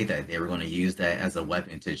afraid that they were going to use that as a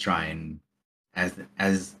weapon to try and as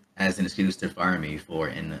an excuse to fire me for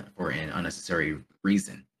an unnecessary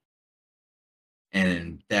reason.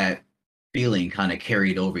 And that feeling kind of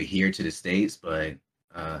carried over here to the States, but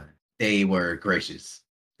uh, they were gracious.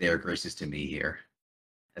 They were gracious to me here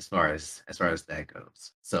as far as that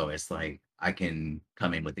goes. So it's like I can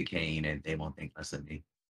come in with the cane and they won't think less of me,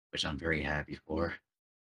 which I'm very happy for.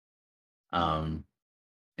 Um,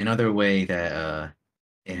 Another way that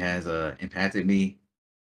it has impacted me,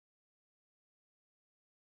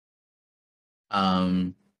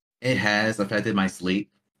 um, it has affected my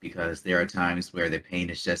sleep because there are times where the pain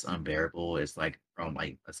is just unbearable. It's like from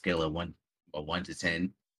like a scale of one to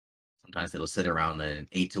 10. Sometimes it'll sit around an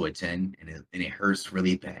 8 to a 10, and it hurts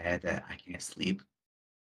really bad that I can't sleep.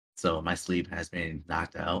 So my sleep has been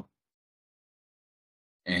knocked out,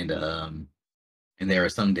 and and there are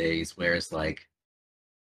some days where it's like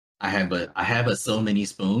I have so many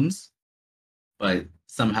spoons, but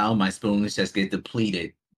somehow my spoons just get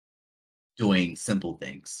depleted doing simple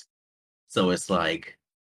things. So it's like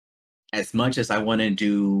as much as I want to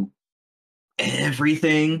do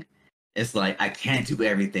everything, it's like I can't do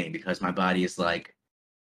everything because my body is like,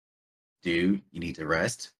 dude, you need to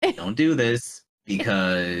rest. Don't do this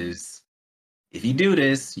because if you do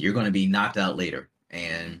this, you're going to be knocked out later.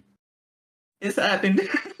 And it's happened.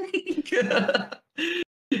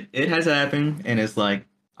 It has happened. And it's like,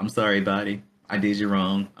 I'm sorry, body. I did you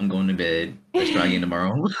wrong. I'm going to bed. Let's try again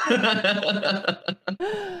tomorrow.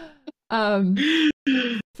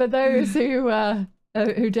 For those who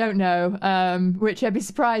don't know, which I'd be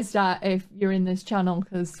surprised at if you're in this channel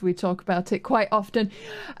because we talk about it quite often.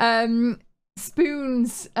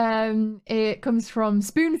 Spoons, it comes from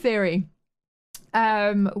spoon theory,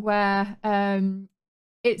 where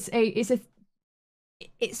it's a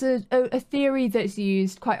theory that's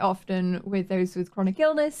used quite often with those with chronic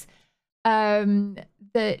illness,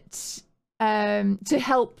 that to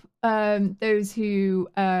help those who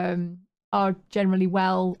are generally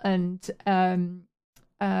well and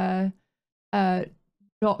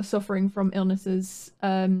not suffering from illnesses,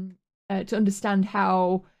 to understand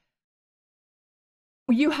how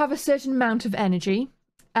you have a certain amount of energy,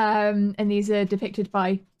 and these are depicted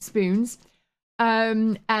by spoons,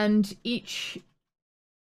 and each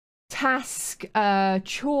task,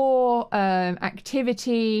 chore,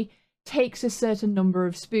 activity takes a certain number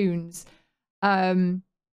of spoons.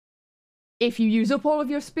 If you use up all of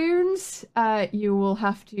your spoons, you will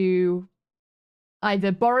have to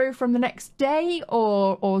either borrow from the next day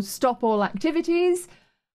or stop all activities.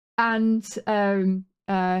 And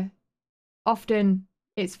often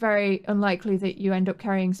it's very unlikely that you end up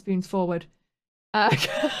carrying spoons forward. But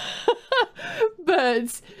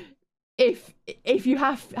if you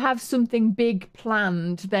have something big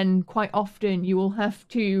planned, then quite often you will have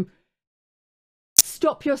to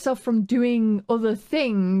stop yourself from doing other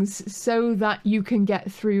things so that you can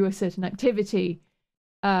get through a certain activity,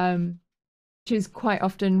 which is quite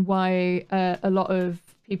often why a lot of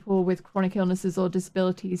people with chronic illnesses or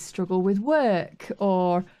disabilities struggle with work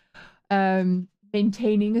or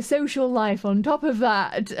maintaining a social life on top of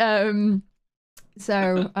that.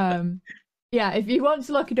 Yeah, if you want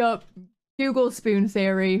to look it up, Google spoon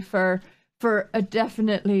theory for a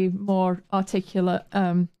definitely more articulate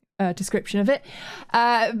description of it.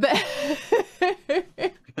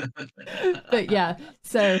 But yeah,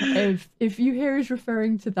 so if you hear us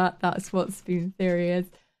referring to that, that's what spoon theory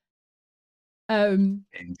is.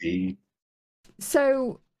 Indeed.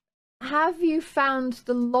 So have you found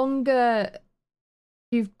the longer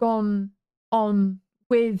you've gone on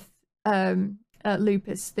with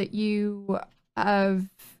lupus that you have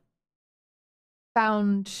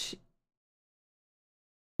found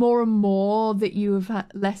more and more that you have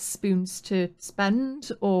had less spoons to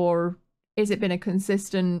spend, or has it been a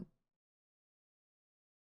consistent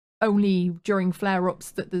only during flare-ups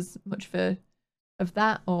that there's much of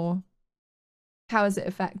that, or how has it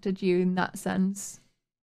affected you in that sense?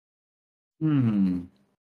 Whenever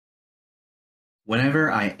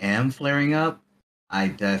I am flaring up, I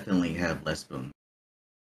definitely have less spoons.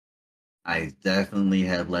 I definitely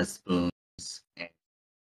have less spoons. And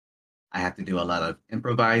I have to do a lot of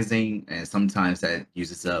improvising, and sometimes that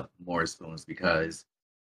uses up more spoons because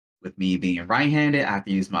with me being right-handed, I have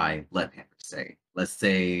to use my left hand per se. Let's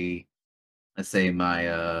say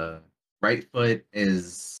my right foot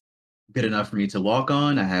is good enough for me to walk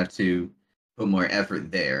on. I have to put more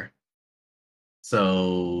effort there.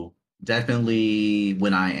 So definitely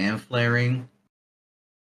when I am flaring,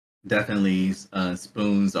 definitely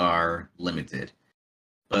spoons are limited.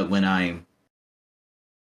 But when I'm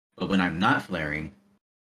not flaring,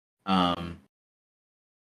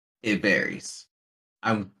 it varies.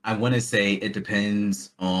 I want to say it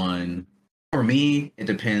depends on, for me, it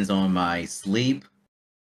depends on my sleep,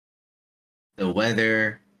 the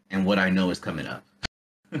weather, and what I know is coming up.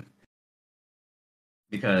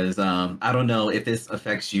 Because I don't know if this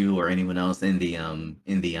affects you or anyone else in the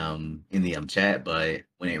chat, but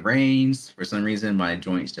when it rains, for some reason my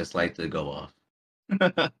joints just like to go off.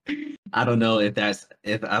 I don't know if that's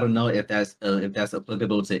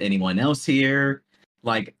applicable to anyone else here.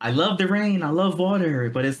 Like, I love the rain, I love water,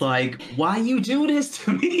 but it's like, why you do this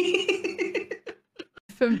to me?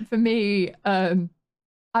 For me, I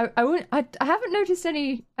haven't noticed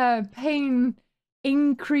any pain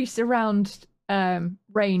increase around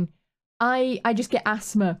rain. I just get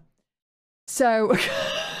asthma, so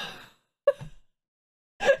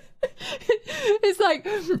it's like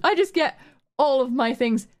I just get all of my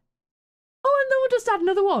things. Oh, and then we'll just add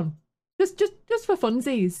another one, just for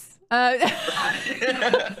funsies.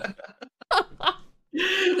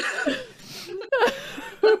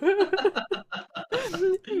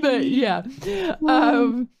 But yeah,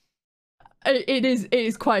 it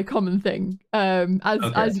is quite a common thing.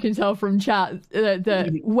 As you can tell from chat,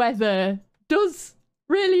 the weather does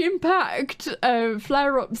really impact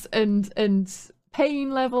flare-ups and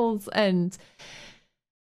pain levels and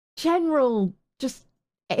general just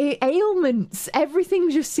ailments. Everything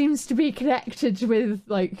just seems to be connected with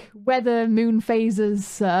like weather, moon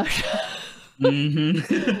phases.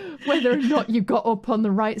 Whether or not you got up on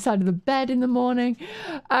the right side of the bed in the morning.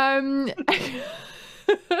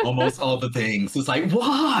 Almost all the things. It's like,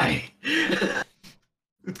 why?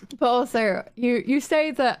 But also, you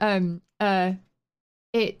say that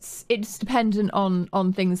it's dependent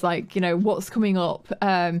on things like, you know, what's coming up,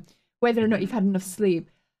 whether or not you've had enough sleep.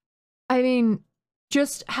 I mean,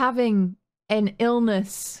 just having an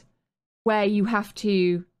illness where you have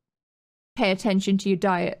to pay attention to your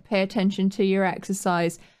diet, pay attention to your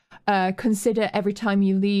exercise, consider every time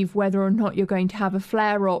you leave whether or not you're going to have a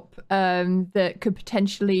flare up that could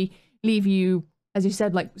potentially leave you, as you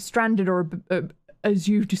said, like stranded or as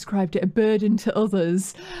you've described it, a burden to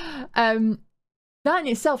others. That in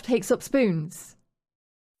itself takes up spoons,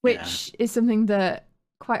 which is something that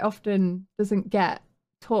quite often doesn't get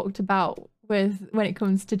talked about with when it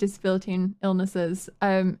comes to disability and illnesses.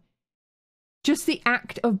 Just the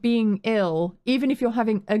act of being ill, even if you're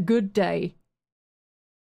having a good day,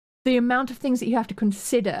 the amount of things that you have to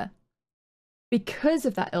consider because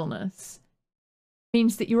of that illness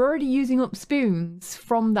means that you're already using up spoons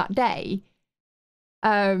from that day.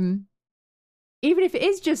 Even if it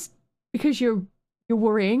is just because you're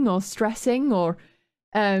worrying or stressing or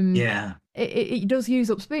it does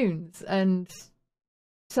use up spoons, and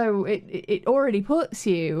so it already puts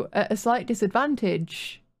you at a slight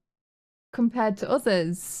disadvantage compared to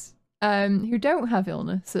others who don't have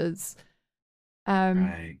illnesses.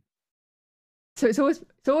 Right. So it's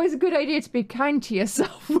always a good idea to be kind to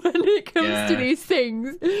yourself when it comes to these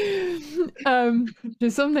things.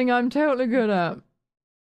 Just something I'm totally good at.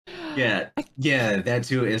 Yeah, that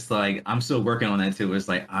too. It's like I'm still working on that too. It's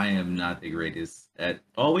like I am not the greatest at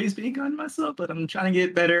always being kind to myself, but I'm trying to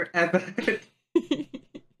get better at that.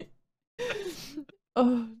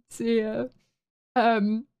 Oh dear.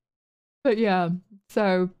 But yeah,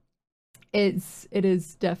 so it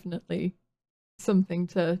is definitely something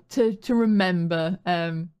to remember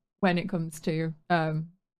when it comes to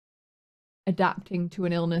adapting to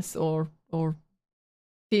an illness or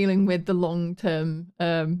dealing with the long term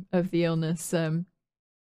of the illness.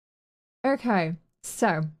 Okay,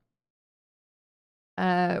 so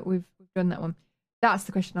we've done that one. That's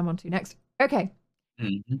the question I'm on to next. Okay.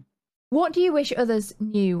 Mm-hmm. What do you wish others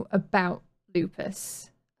knew about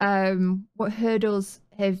lupus? What hurdles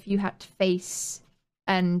have you had to face,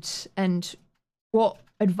 and what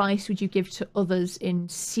advice would you give to others in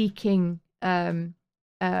seeking care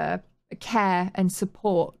and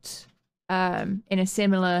support in a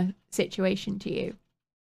similar situation to you?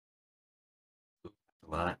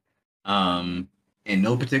 A lot. In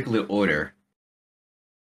no particular order.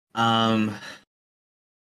 Let's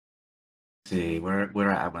see, where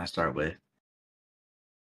I want to start with.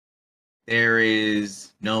 There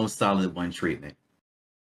is no solid one treatment.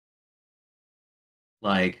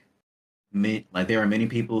 Like there are many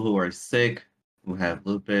people who are sick, who have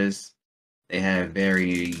lupus, they have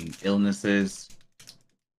varying illnesses.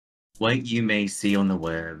 What you may see on the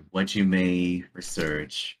web, what you may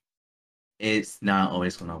research, it's not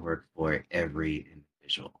always going to work for every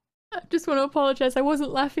individual. I just want to apologize. I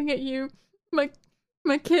wasn't laughing at you. My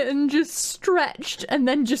kitten just stretched and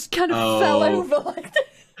then just kind of fell over like this.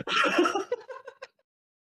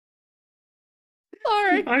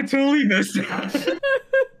 Sorry. I totally missed that.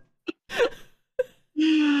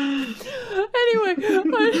 Anyway,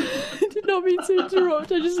 I did not mean to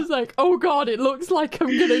interrupt. I just was like, oh god, it looks like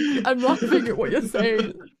I'm laughing at what you're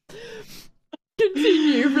saying.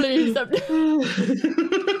 Continue, please.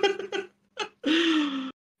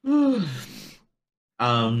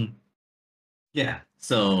 Yeah,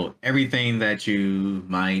 so everything that you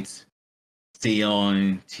might see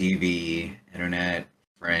on TV, internet,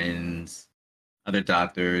 friends, other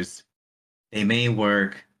doctors, they may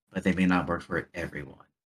work, but they may not work for everyone.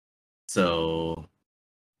 So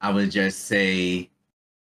I would just say,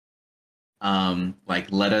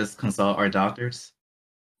 let us consult our doctors.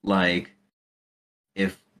 Like,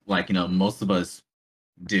 if, most of us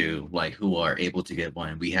do, who are able to get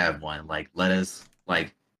one, we have one. Let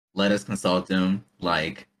us consult them.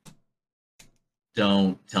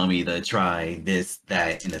 Don't tell me to try this,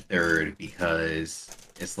 that, and the third, because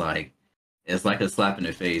it's like a slap in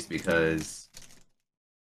the face, because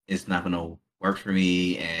it's not gonna work for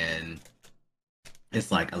me, and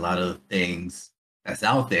it's like a lot of things that's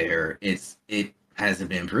out there, it hasn't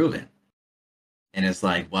been proven. And it's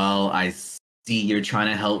like, well, I see you're trying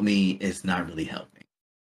to help me, it's not really helping.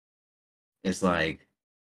 It's like,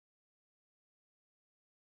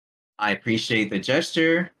 I appreciate the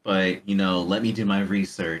gesture, but let me do my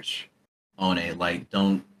research on it.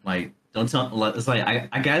 Don't tell. It's like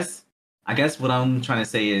I guess what I'm trying to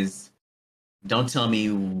say is, don't tell me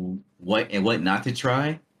what and what not to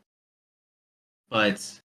try,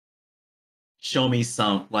 but show me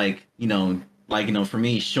some for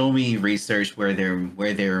me, show me research where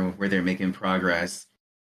they're making progress,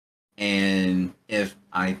 and if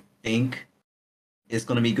I think it's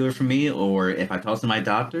going to be good for me, or if I talk to my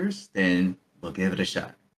doctors, then we'll give it a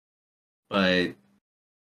shot. But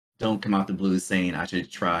don't come out the blue saying I should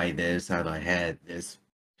try this. Have I had this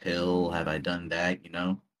pill? Have I done that?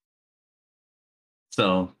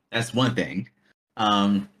 So that's one thing.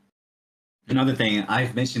 Um, Another thing,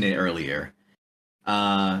 I've mentioned it earlier.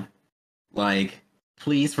 Uh, like,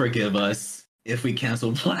 please forgive us if we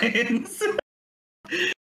cancel plans.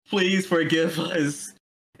 Please forgive us.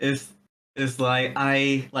 It's like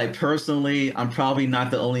personally, I'm probably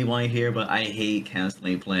not the only one here, but I hate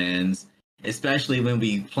canceling plans, especially when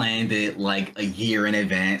we planned it like a year in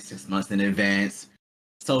advance, 6 months in advance,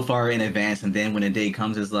 so far in advance, and then when the day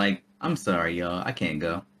comes, it's like, I'm sorry, y'all, I can't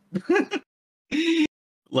go.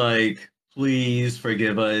 Like, please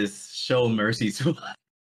forgive us, show mercy to us.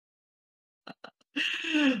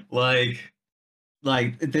 like,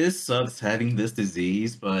 this sucks having this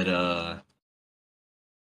disease, but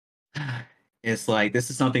it's like this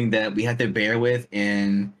is something that we have to bear with,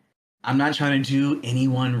 and I'm not trying to do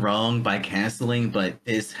anyone wrong by canceling, but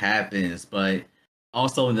this happens. But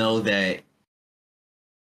also know that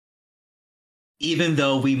even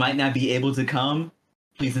though we might not be able to come,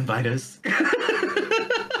 please invite us.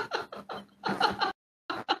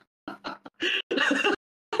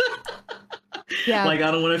 Yeah. Like, I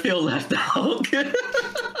don't want to feel left out.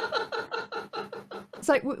 It's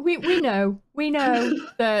like we know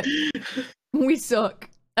that we suck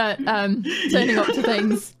at turning up to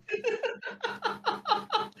things.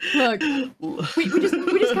 Look, we just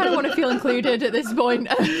kind of want to feel included at this point.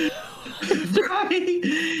 Right?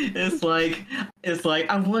 It's like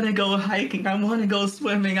I want to go hiking, I want to go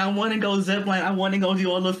swimming, I want to go zipline, I want to go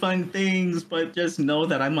do all the fun things, but just know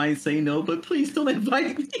that I might say no. But please don't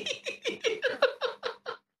invite me.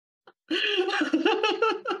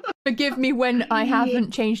 Forgive me when I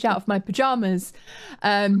haven't changed out of my pajamas,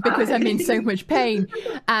 because I'm in so much pain,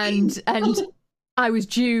 and I was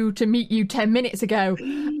due to meet you 10 minutes ago,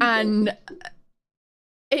 and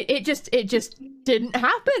it just didn't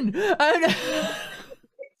happen.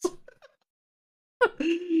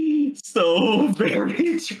 So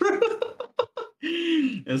very true.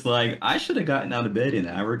 It's like I should have gotten out of bed an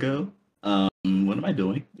hour ago. What am I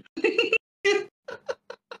doing?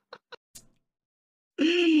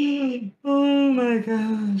 Oh my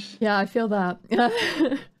gosh. Yeah, I feel that.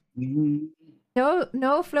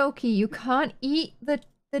 No, Floki, you can't eat the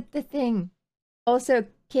thing. Also,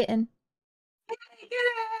 kitten.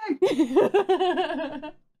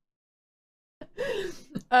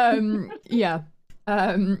 Yeah.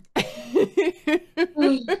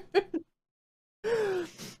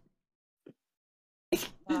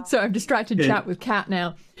 So I've distracted chat with Cat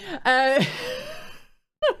now.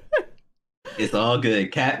 It's all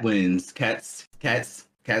good. Cat wins. Cats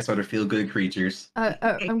are the feel good creatures.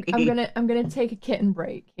 I'm gonna take a kitten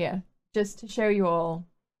break here, just to show you all.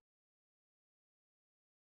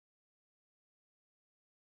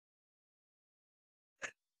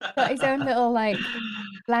 Got his own little like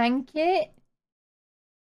blanket,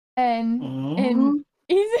 and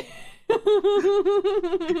he's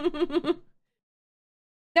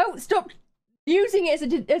no, stop using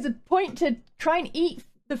it as a point to try and eat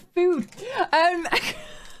the food.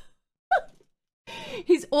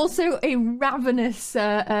 He's also a ravenous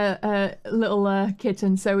little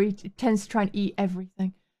kitten, so he tends to try and eat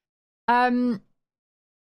everything.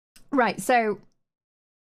 Right, so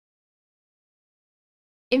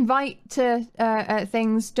invite to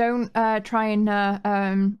things. Don't try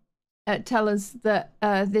and tell us that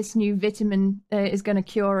this new vitamin is going to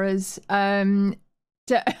cure us.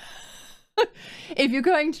 If you're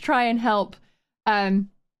going to try and help,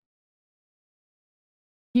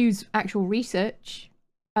 use actual research.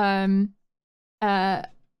 But the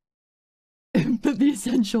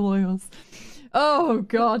essential oils. Oh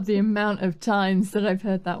god, the amount of times that I've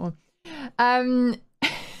heard that one. And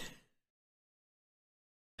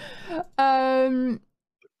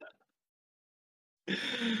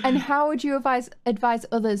how would you advise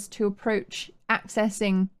others to approach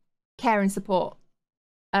accessing care and support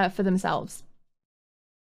for themselves?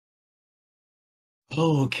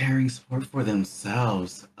 Oh, caring support for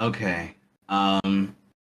themselves. Okay.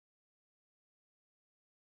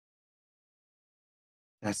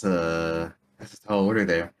 That's a tall order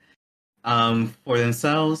there. For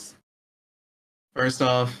themselves, first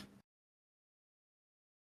off,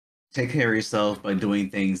 take care of yourself by doing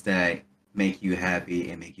things that make you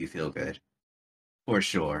happy and make you feel good. for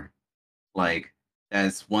sure. Like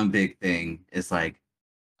that's one big thing. Is like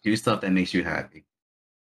do stuff that makes you happy.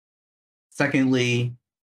 Secondly,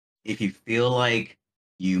 if you feel like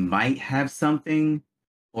you might have something,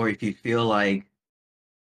 or if you feel like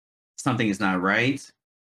something is not right,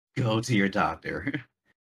 go to your doctor.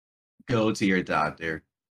 Go to your doctor.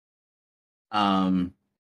 Um,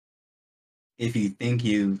 if you think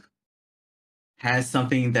you've had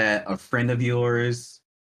something that a friend of yours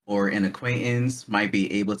or an acquaintance might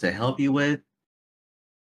be able to help you with,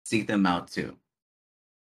 seek them out too.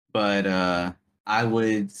 But I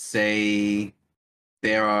would say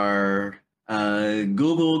there are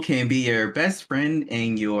Google can be your best friend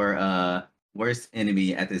and your worst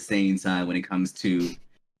enemy at the same time when it comes to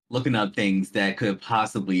looking up things that could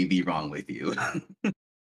possibly be wrong with you.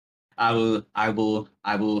 I will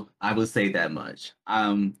say that much.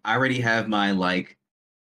 I already have my like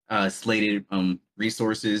slated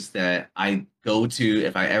resources that I go to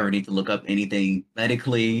if I ever need to look up anything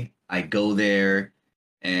medically. I go there,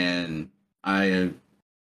 and I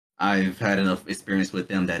I've had enough experience with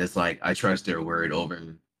them that it's like I trust their word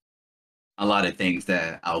over a lot of things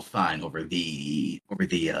that I'll find over the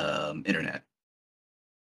internet.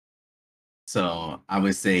 So I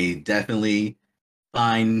would say definitely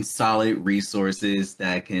find solid resources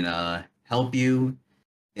that can help you.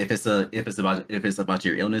 If it's about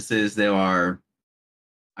your illnesses, there are.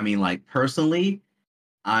 I mean, like personally,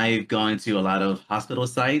 I've gone to a lot of hospital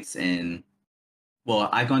sites, and well,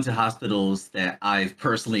 I've gone to hospitals that I've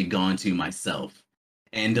personally gone to myself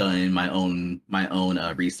and done my own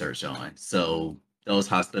research on. So those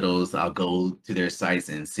hospitals, I'll go to their sites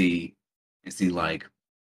and see like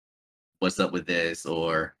what's up with this,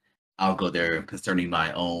 or I'll go there concerning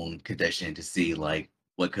my own condition to see like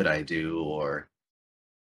what could I do, or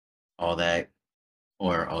all that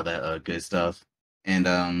all that good stuff.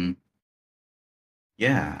 And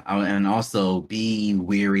yeah, and also be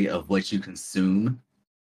weary of what you consume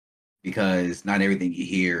because not everything you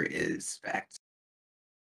hear is fact.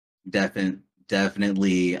 Defin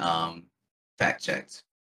definitely fact checked.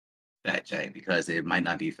 Fact check because it might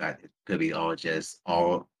not be fact. It could be all just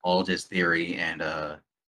theory, and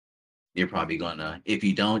you're probably gonna if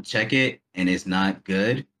you don't check it and it's not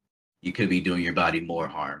good, you could be doing your body more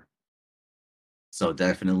harm. So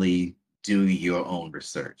definitely do your own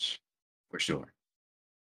research for sure.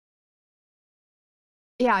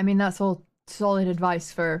 Yeah, I mean that's all solid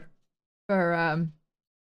advice for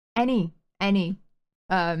any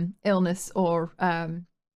illness or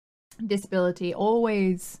disability.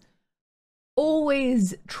 Always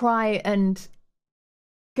try and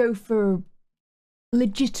go for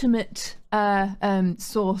legitimate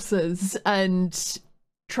sources and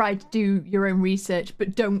try to do your own research,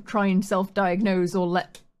 but don't try and self-diagnose or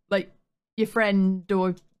let like your friend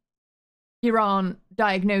or your aunt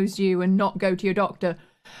diagnose you and not go to your doctor.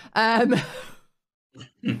 Um,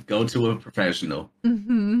 Go to a professional.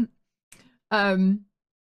 mhm. um,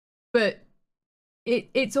 but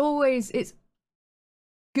it's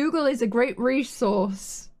Google is a great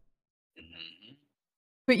resource, Mhm.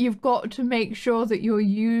 but you've got to make sure that you're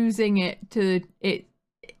using it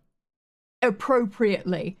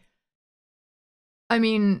appropriately. I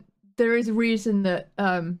mean, there is a reason that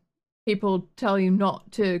people tell you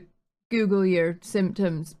not to Google your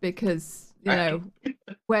symptoms because, you Right. know,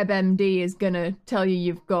 WebMD is gonna tell you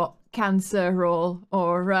you've got cancer or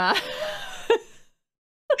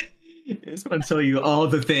It's gonna tell you all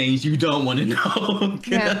the things you don't want to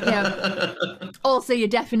yeah. know. Also, you're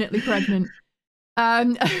definitely pregnant.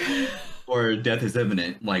 Um, Or death is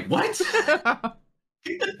imminent. Like what?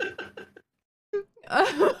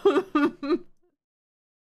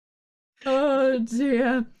 oh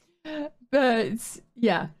dear. But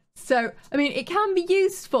yeah. So, I mean, it can be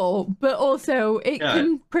useful, but also it Yeah,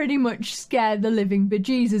 can pretty much scare the living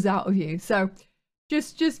bejesus out of you. So,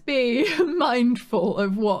 just be mindful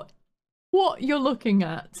of what you're looking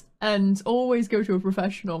at and always go to a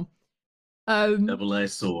professional. Um,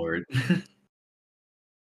 double-edged sword.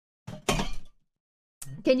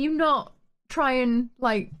 can you not try and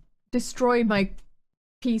like destroy my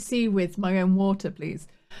PC with my own water, please?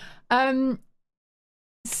 Um,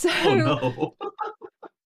 Oh so no.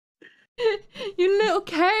 you little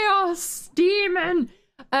chaos demon.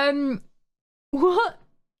 Um, what?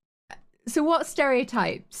 So what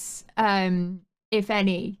stereotypes, if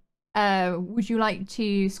any, would you like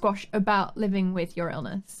to squash about living with your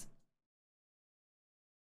illness?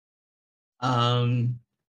 Um,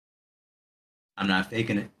 I'm not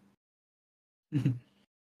faking it.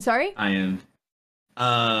 Sorry. I am.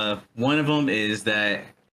 One of them is that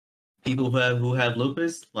people who have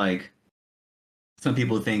lupus, like some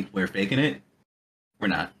people think we're faking it. We're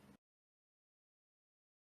not.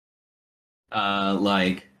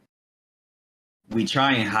 Like we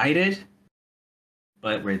try and hide it,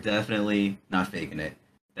 but we're definitely not faking it.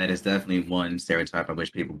 That is definitely one stereotype I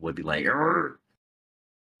wish people would be like, "Arr!"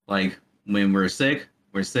 Like when we're sick,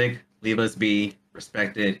 we're sick. Leave us be,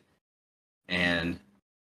 respect it, and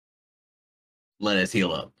let us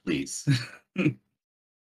heal up, please.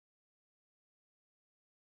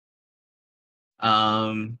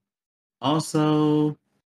 um. Also,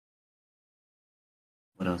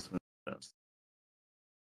 what else? What else?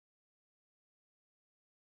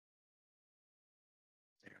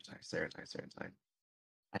 Stereotype.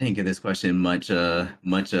 I didn't give this question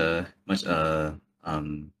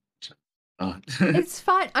um, It's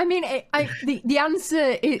fine. I mean, the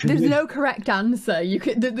answer there's no correct answer. You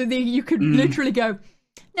could you could literally go,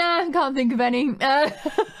 nah, I can't think of any. But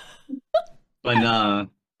no,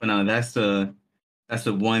 that's the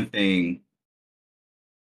one thing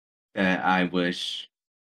that I wish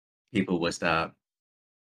people would stop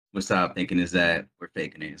thinking is that we're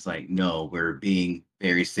faking it. It's like, no, we're being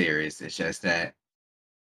very serious. It's just that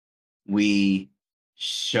we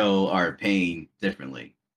show our pain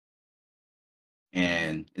differently.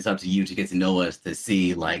 And it's up to you to get to know us to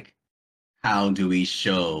see like how do we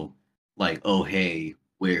show like, oh hey,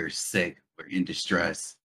 we're sick, we're in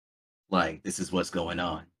distress, like this is what's going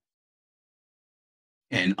on.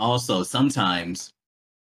 And also sometimes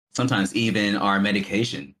even our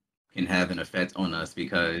medication can have an effect on us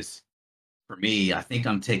because for me, I think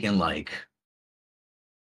I'm taking like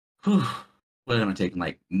whew, what am I taking?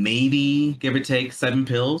 Like maybe give or take 7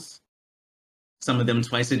 pills, some of them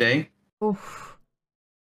twice a day. Oof.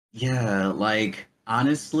 Yeah, like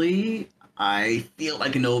honestly, I feel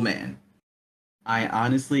like an old man. I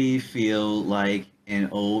honestly feel like an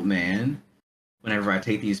old man whenever I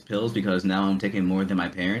take these pills because now I'm taking more than my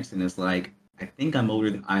parents, and it's like I think I'm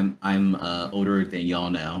older. I'm older than y'all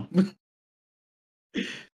now,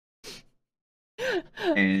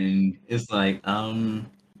 and it's like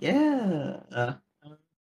yeah,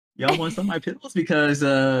 y'all want some of my pills because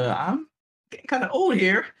I'm getting kind of old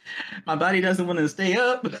here. My body doesn't want to stay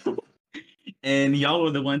up. And y'all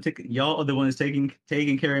are the ones taking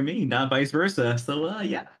care of me, not vice versa. So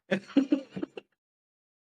yeah.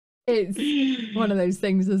 It's one of those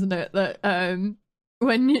things, isn't it? That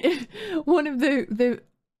when one of the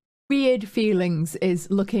weird feelings is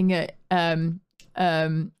looking at your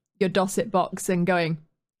Dosset box and going,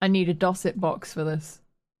 I need a Dosset box for this.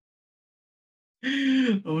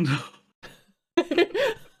 Oh no.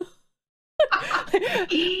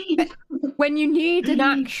 When you need an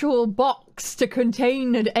actual box to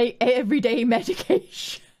contain an everyday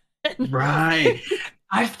medication. Right.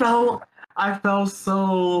 I felt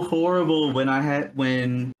so horrible when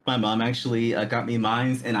my mom actually got me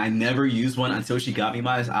mines, and I never used one until she got me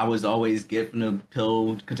mines. I was always getting the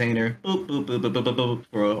pill container boop, boop, boop, boop, boop, boop,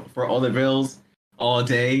 boop, for all the pills all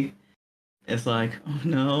day. It's like, oh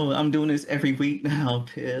no, I'm doing this every week now.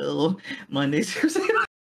 Pill Monday, Tuesday.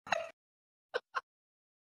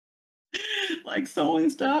 Like someone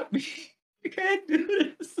stop me. I can't do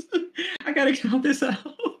this. I gotta count this out.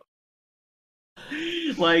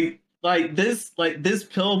 Like this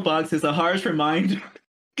pill box is a harsh reminder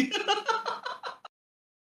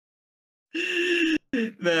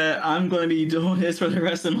that I'm gonna be doing this for the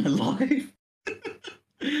rest of my life.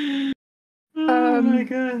 Oh my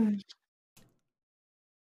gosh.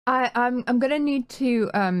 I'm gonna need to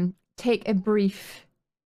take a brief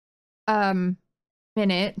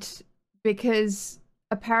minute because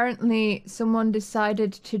apparently someone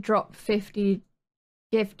decided to drop 50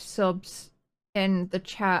 gift subs in the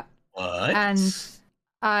chat. What? And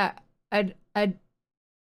I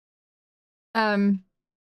um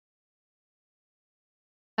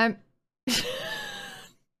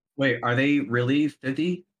Wait, are they really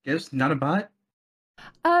 50 gifts? Not a bot?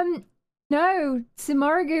 no,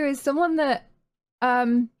 Simorigu is someone that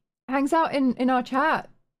hangs out in our chat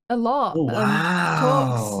a lot. Oh,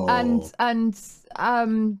 wow. Talks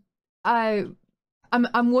and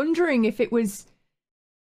I'm wondering if it was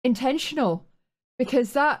intentional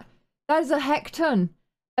because that's a heck ton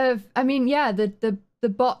of, I mean, yeah, the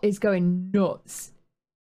bot is going nuts.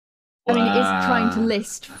 I mean, it is trying to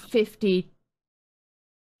list 50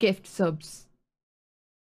 gift subs.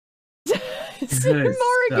 Morrigan,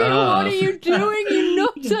 what are you doing, you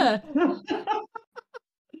nutter?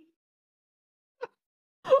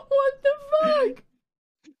 What the fuck?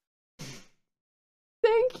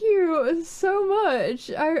 Thank you so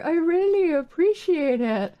much. I really appreciate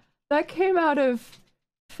it. That came out of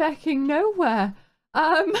fucking nowhere.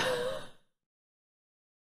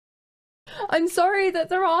 I'm sorry that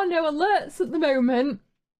there are no alerts at the moment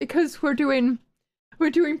because we're doing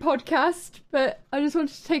podcast, but I just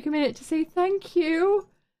wanted to take a minute to say thank you.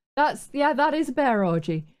 That is a bear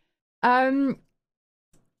orgy. It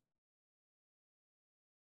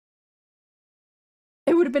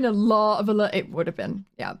would have been a lot of alert. It would have been,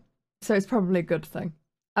 yeah. So it's probably a good thing.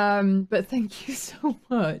 But thank you so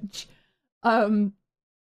much.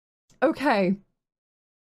 Okay.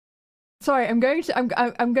 Sorry, I'm going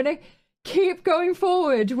to keep going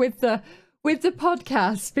forward with the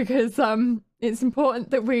podcast because it's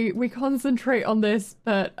important that we concentrate on this,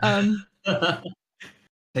 but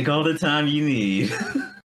take all the time you need.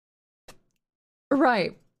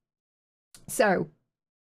 Right. So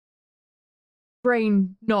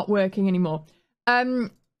brain not working anymore.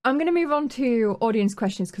 I'm going to move on to audience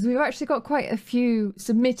questions because we've actually got quite a few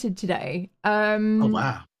submitted today. Oh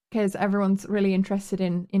wow. Because everyone's really interested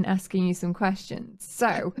in asking you some questions.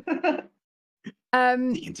 So the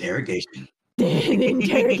interrogation. The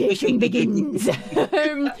interrogation begins.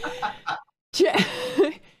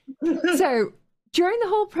 So, during the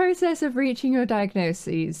whole process of reaching your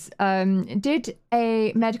diagnoses, did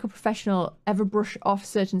a medical professional ever brush off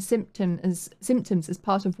certain symptoms as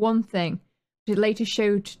part of one thing, which it later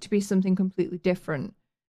showed to be something completely different?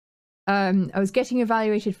 I was getting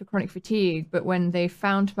evaluated for chronic fatigue, but when they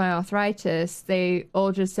found my arthritis, they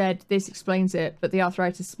all just said, this explains it, but the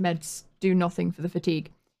arthritis meds do nothing for the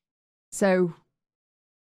fatigue. So...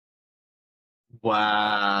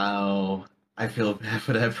 Wow. I feel bad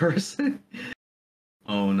for that person.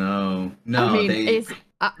 Oh no. No, I mean,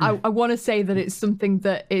 I want to say that it's something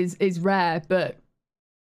that is rare, but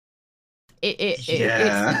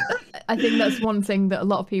yeah. I think that's one thing that a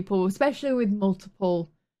lot of people, especially with multiple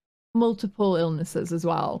illnesses as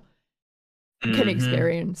well, can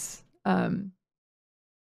experience. But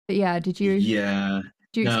yeah, did you experience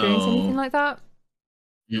anything like that?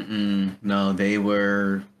 No, they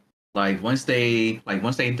were once they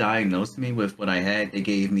diagnosed me with what I had, they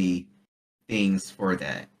gave me things for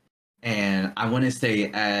that. And I want to say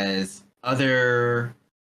as other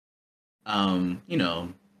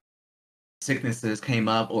sicknesses came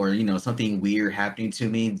up or something weird happening to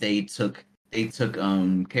me, they took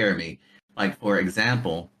care of me. Like, for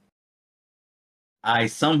example, I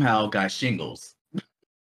somehow got shingles.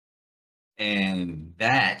 And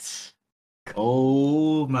that,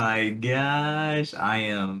 oh my gosh, I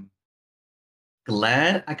am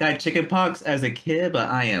glad I got chickenpox as a kid, but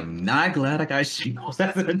I am not glad I got shingles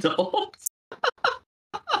as an adult.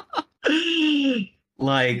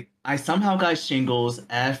 Like, I somehow got shingles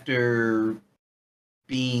after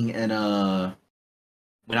being in a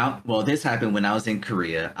this happened when I was in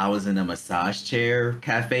Korea. I was in a massage chair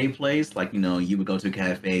cafe place. Like, you would go to a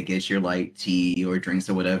cafe, get your tea or drinks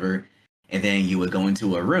or whatever, and then you would go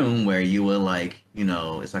into a room where you would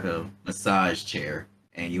it's like a massage chair,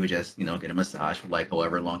 and you would just, get a massage for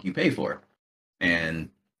however long you pay for. And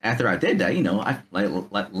after I did that, I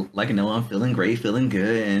I'm feeling great, feeling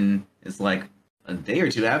good, and it's like a day or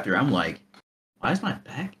two after, I'm like, why is my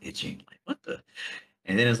back itching? Like, what the?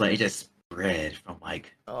 And then it's it just spread from my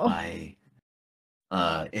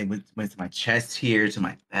it went to my chest here to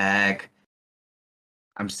my back.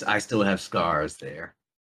 I still have scars there.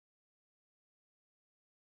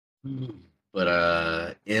 But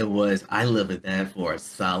I lived with that for a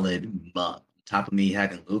solid month. On top of me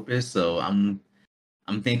having lupus, so I'm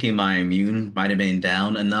thinking my immune might have been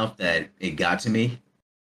down enough that it got to me.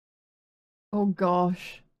 Oh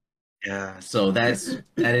gosh. Yeah, so that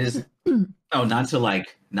is not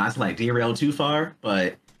to derail too far,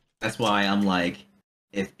 but that's why I'm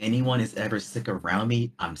if anyone is ever sick around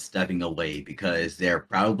me, I'm stepping away because they're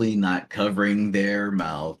probably not covering their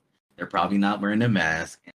mouth. They're probably not wearing a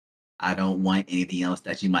mask. And I don't want anything else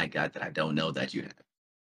that you might got that I don't know that you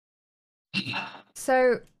have.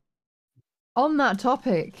 So, on that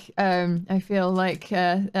topic, I feel like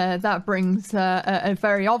that brings a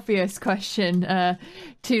very obvious question to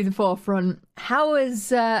the forefront. How has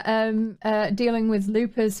dealing with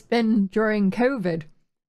lupus been during COVID?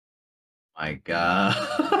 My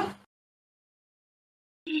God.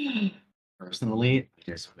 Personally, I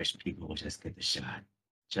just wish people would just get the shot.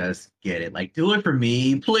 Just get it. Do it for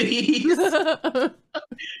me, please. Do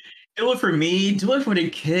it for me. Do it for the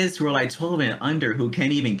kids who are 12 and under who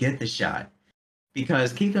can't even get the shot.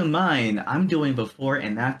 Because keep in mind, I'm doing before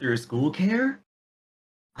and after school care.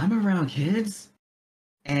 I'm around kids.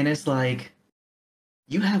 And it's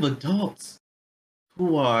you have adults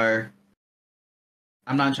who are...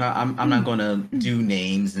 I'm not going to do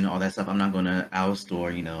names and all that stuff. I'm not going to oust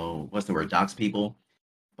or, what's the word, dox people.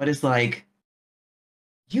 But it's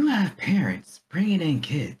you have parents bringing in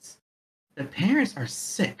kids the parents are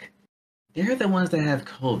sick. They're the ones that have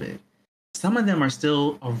COVID. Some of them are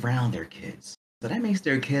still around their kids. So that makes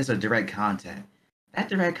their kids a direct contact. That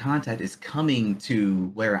direct contact is coming to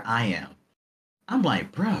where I am. I'm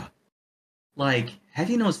like, bruh, like, have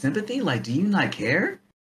you no sympathy? Like, do you not care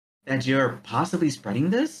that you're possibly spreading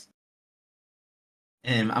this?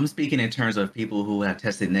 And I'm speaking in terms of people who have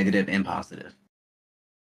tested negative and positive.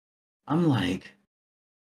 I'm like,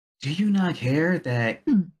 do you not care that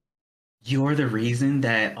you're the reason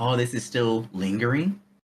that all this is still lingering?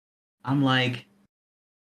 I'm like,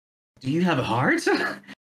 do you have a heart?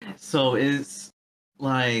 So it's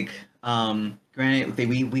like, granted,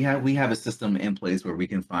 we have a system in place where we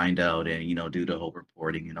can find out and do the whole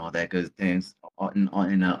reporting and all that good things, all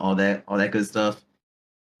that good stuff.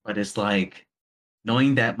 But it's like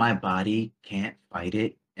knowing that my body can't fight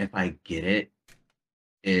it if I get it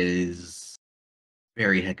is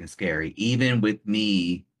very heckin' scary. Even with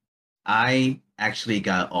me, I actually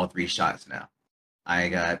got all 3 shots now. I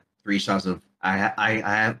got 3 shots of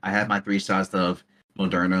I have my 3 shots of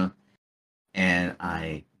Moderna, and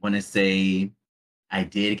I want to say I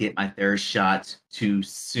did get my third shot too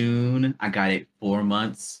soon. I got it 4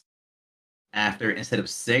 months after instead of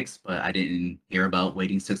 6, but I didn't hear about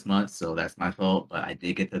waiting 6 months, so that's my fault. But I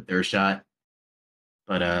did get the third shot.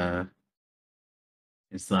 But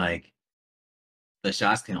it's like the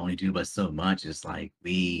shots can only do but so much. It's like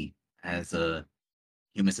we as a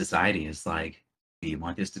human society, it's like, do you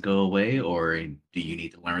want this to go away or do you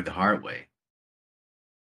need to learn the hard way?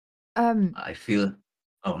 Um, I feel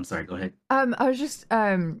oh, I'm sorry, go ahead. I was just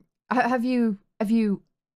have you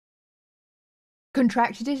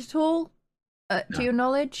contracted it at all, to No, your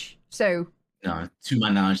knowledge? So, no, to my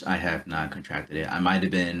knowledge, I have not contracted it. I might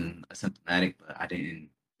have been asymptomatic, but it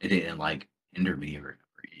didn't like hinder me or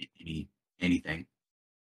anything.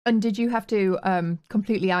 and did you have to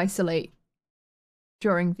completely isolate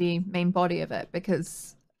during the main body of it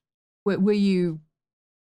because were you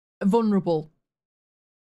vulnerable?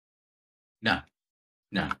 No,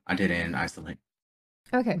 no, I didn't isolate.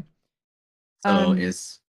 Okay. So Um,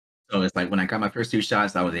 it's like when I got my first 2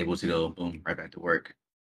 shots, I was able to go boom right back to work.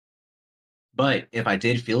 But if I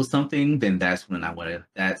did feel something, then that's when I would have.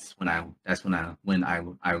 That's when I would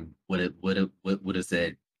have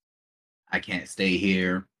said I can't stay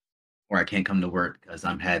here or I can't come to work because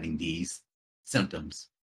I'm having these symptoms.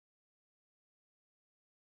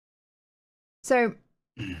 so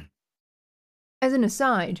as an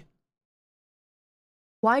aside,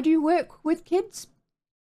 why do you work with kids?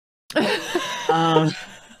 Um,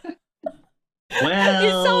 It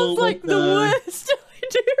sounds well, like with the worst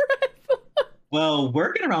idea ever. well,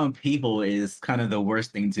 working around people is kind of the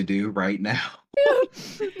worst thing to do right now.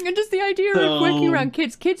 And just the idea of working So around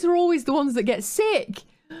kids. Kids are always the ones that get sick.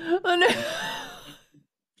 And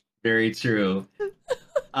very true.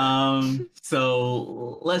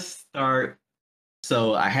 So let's start.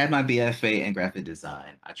 So I had my BFA in graphic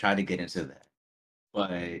design. I tried to get into that, but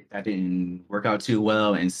that didn't work out too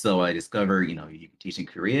well. And so I discovered, you can teach in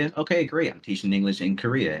Korea. Okay, great. I'm teaching English in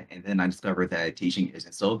Korea. And then I discovered that teaching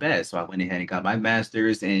isn't so bad. So I went ahead and got my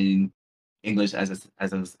master's in English as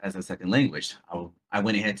a second language. I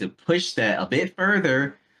went ahead to push that a bit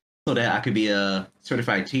further so that I could be a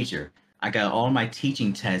certified teacher. I got all my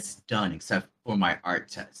teaching tests done except for my art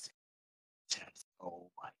test.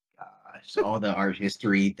 Oh my gosh. All the art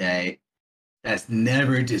history that's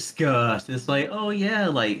never discussed. It's like, oh yeah,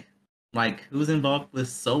 like who's involved with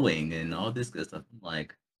sewing and all this good stuff. I'm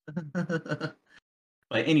like, but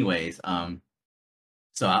anyways,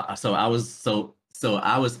 so I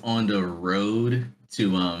was on the road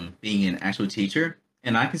to being an actual teacher,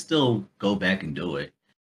 and I can still go back and do it.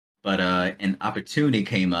 But an opportunity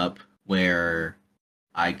came up where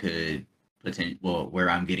I could where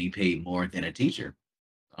I'm getting paid more than a teacher.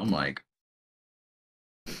 I'm like,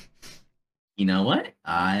 you know what?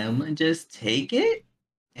 I'm gonna just take it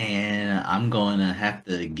and I'm gonna have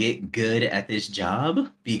to get good at this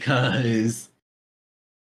job because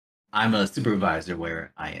I'm a supervisor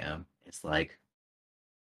where I am. It's like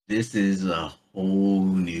this is a whole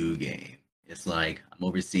new game. It's like I'm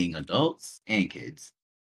overseeing adults and kids.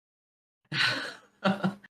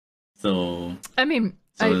 so I mean,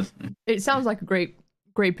 so it sounds like a great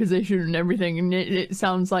position and everything, and it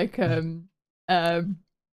sounds like a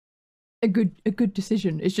good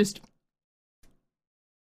decision. It's just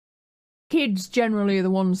kids generally are the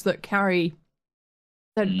ones that carry.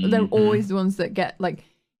 They're always the ones that get like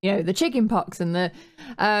the chicken pox and the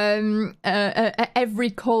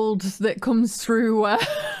every cold that comes through.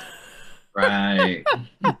 Right.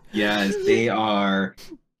 Yes, they are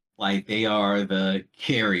the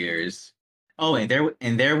carriers. Oh, and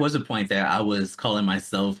there was a point that I was calling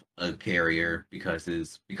myself a carrier because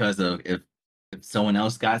of if someone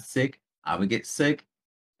else got sick, I would get sick.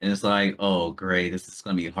 And it's like, oh great, this is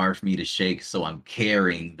gonna be hard for me to shake, so I'm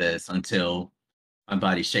carrying this until my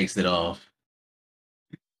body shakes it off.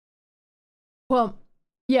 Well,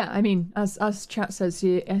 yeah, I mean, as chat says,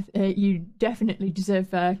 you definitely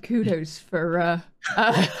deserve kudos for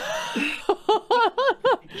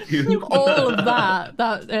all of that.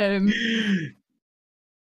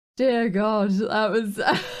 Dear God, that was.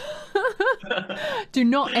 Do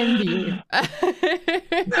not envy you.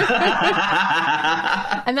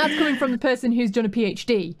 And that's coming from the person who's done a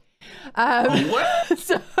PhD. What?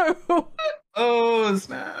 So. Oh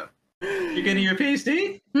snap! You're getting your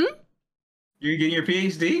PhD? Hmm? You're getting your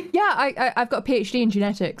PhD? Yeah, I've got a PhD in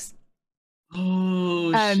genetics.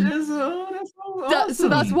 Oh, shizzle, that's so awesome. So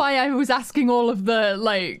that's why I was asking all of the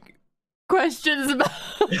like questions about.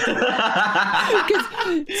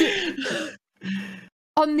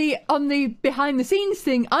 On the behind the scenes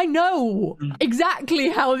thing, I know exactly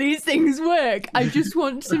how these things work. I just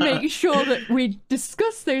want to make sure that we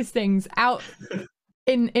discuss those things out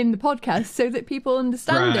in the podcast so that people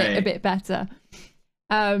understand it a bit better.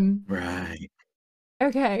 Right.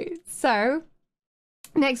 Okay, so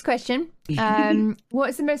next question. What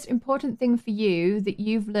is the most important thing for you that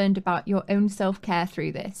you've learned about your own self-care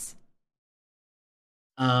through this?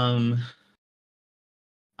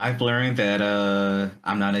 I've learned that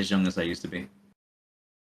I'm not as young as I used to be.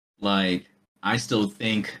 Like, I still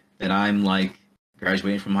think that I'm like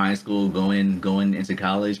graduating from high school, going into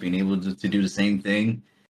college, being able to do the same thing.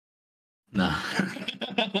 Nah.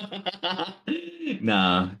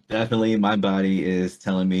 Nah, definitely my body is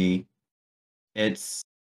telling me it's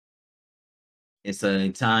a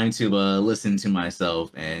time to listen to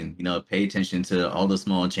myself and pay attention to all the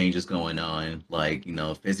small changes going on, like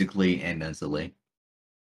physically and mentally.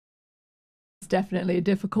 It's definitely a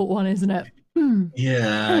difficult one, isn't it?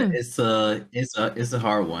 Yeah, it's a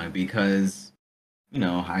hard one because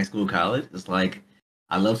high school, college, it's like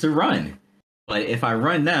I love to run, but if I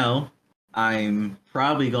run now, I'm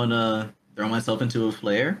probably gonna throw myself into a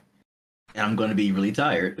flare, and I'm gonna be really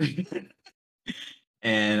tired.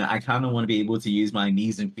 And I kind of want to be able to use my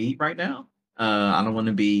knees and feet right now. I don't want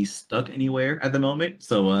to be stuck anywhere at the moment,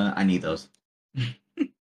 so I need those.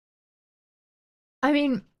 I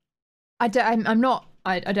mean, I'm not.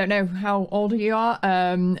 I don't know how old you are,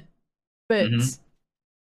 but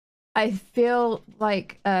I feel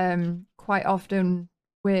like quite often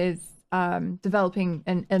with developing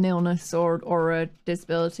an illness or a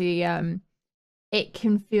disability, it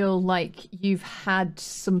can feel like you've had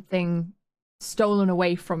something stolen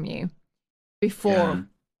away from you before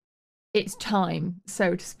it's time,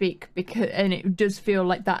 so to speak, and it does feel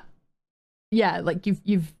like that. Yeah, like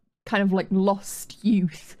you've kind of like lost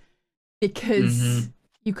youth because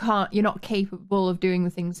you're not capable of doing the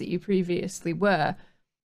things that you previously were,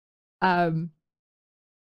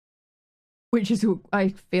 which is, I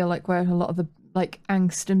feel like, where a lot of the like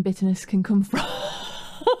angst and bitterness can come from.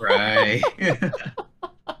 Right.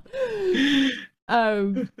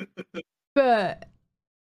 But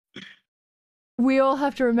we all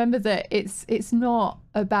have to remember that it's not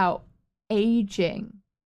about aging.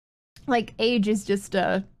 Like, age is just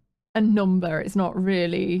a number. It's not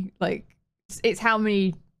really like, it's how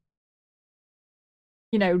many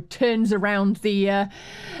turns around the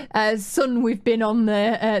sun we've been on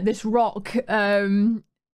this rock,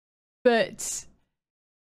 but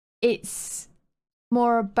it's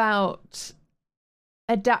more about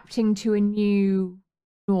adapting to a new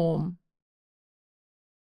norm.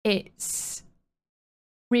 It's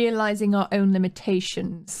realizing our own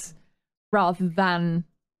limitations rather than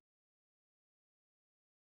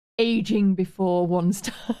aging before one's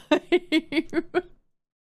time.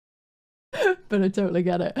 But I totally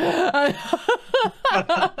get it.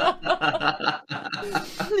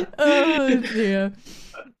 Oh dear.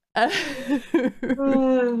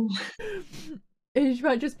 It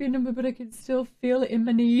might just be a number, but I can still feel it in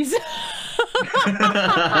my knees.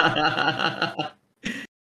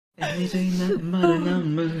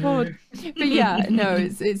 God. But yeah, no,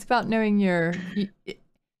 it's about knowing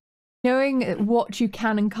knowing what you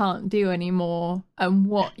can and can't do anymore, and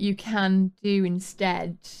what you can do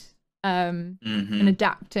instead, and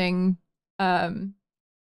adapting to,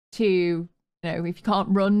 if you can't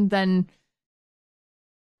run, then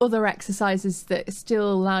other exercises that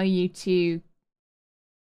still allow you to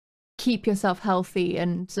keep yourself healthy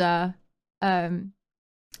and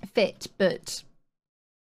fit, but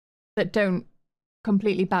that don't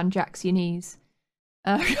completely banjacks your knees.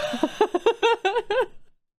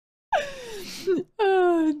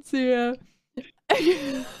 Oh dear.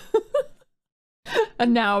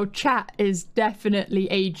 And now chat is definitely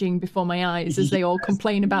aging before my eyes as they all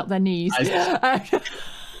complain about their knees. I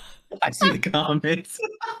see the comments.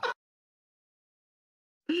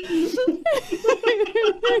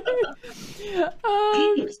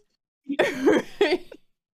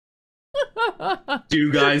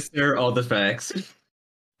 You guys, sir, all the facts.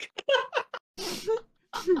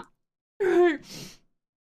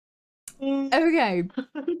 Okay.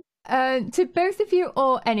 To both of you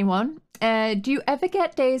or anyone, do you ever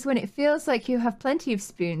get days when it feels like you have plenty of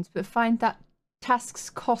spoons but find that tasks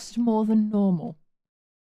cost more than normal?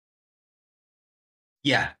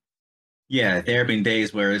 Yeah. Yeah, there have been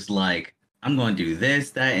days where it's like, I'm going to do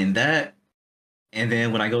this, that, and that. And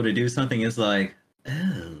then when I go to do something, it's like,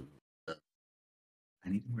 oh, I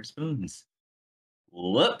need more spoons.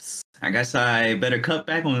 Whoops! I guess I better cut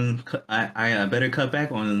back on. I better cut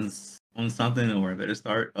back on something, or I better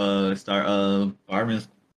start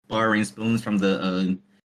borrowing spoons from the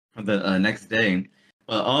next day.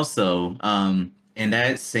 But also, in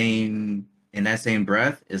that same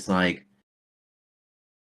breath, it's like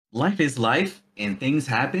life is life, and things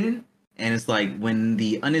happen, and it's like when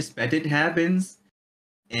the unexpected happens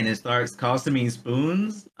and it starts costing me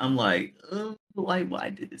spoons, I'm like, oh, like, why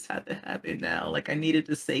did this have to happen now? Like, I needed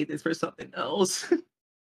to save this for something else.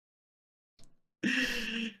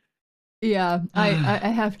 Yeah, I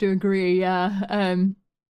have to agree. Yeah,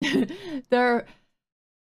 there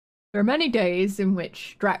are many days in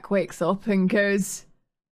which Drac wakes up and goes,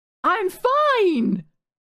 "I'm fine,"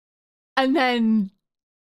 and then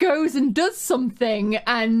goes and does something,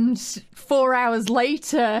 and 4 hours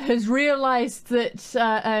later has realized that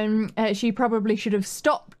she probably should have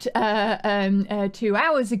stopped 2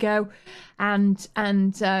 hours ago, and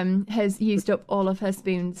has used up all of her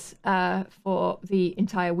spoons for the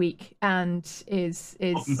entire week, and is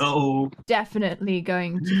Oh, no. definitely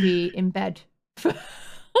going to be in bed for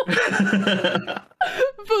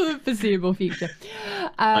the foreseeable future.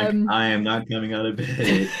 Like, I am not coming out of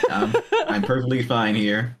bed. I'm perfectly fine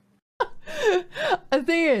here. The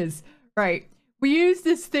thing is, right, we use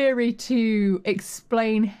this theory to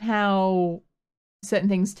explain how certain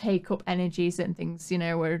things take up energy, certain things, you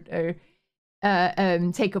know,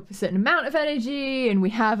 take up a certain amount of energy, and we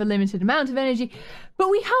have a limited amount of energy, but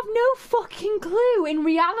we have no fucking clue in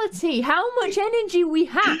reality how much energy we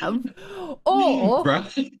have, or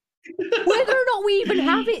whether or not we even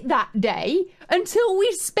have it that day until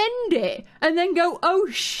we spend it and then go, oh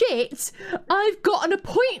shit, I've got an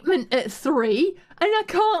appointment at 3 and I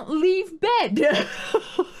can't leave bed.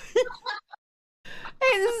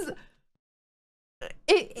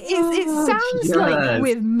 It sounds like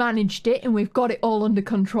we've managed it and we've got it all under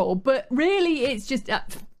control, but really it's just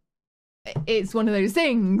it's one of those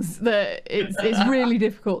things that it's really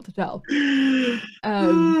difficult to tell.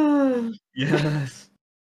 Yes.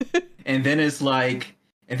 And then it's like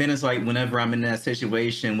whenever I'm in that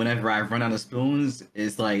situation, whenever I run out of spoons,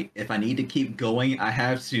 it's like if I need to keep going, I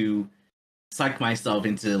have to psych myself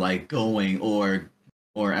into like going, or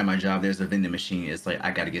at my job there's a vending machine. It's like I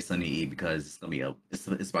gotta get something to eat because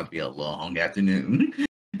it's about to be a long afternoon.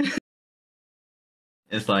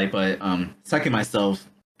 It's like, but psyching myself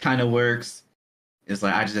kind of works. It's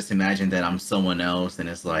like I just imagine that I'm someone else, and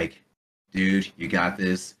it's like, dude, you got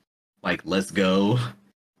this. Like, let's go.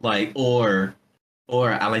 Like, or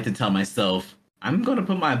I like to tell myself, I'm gonna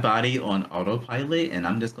put my body on autopilot, and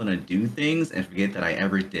I'm just gonna do things and forget that I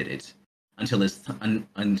ever did it until it's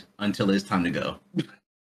until it's time to go.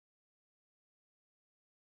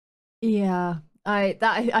 Yeah,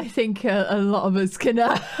 I think a lot of us can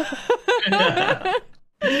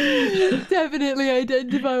definitely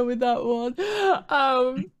identify with that one.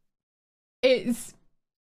 It's,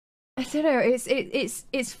 I don't know.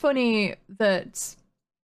 It's funny that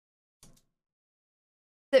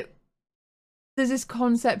there's this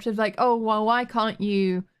concept of like, oh well, why can't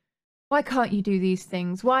you do these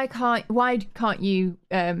things? Why can't you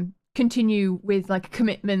continue with like a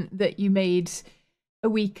commitment that you made a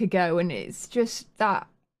week ago? And it's just that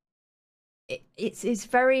it's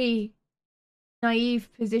very naive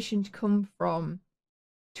position to come from,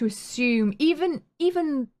 to assume even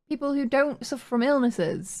people who don't suffer from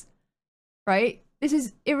illnesses, right? This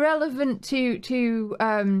is irrelevant to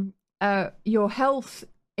your health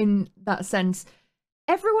in that sense.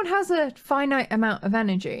 Everyone has a finite amount of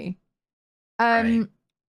energy, Right.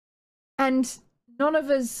 and none of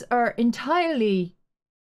us are entirely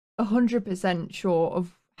 100% sure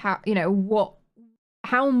of how, you know,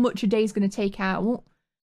 how much a day is going to take out.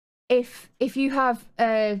 If you have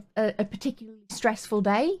a particularly stressful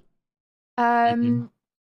day, that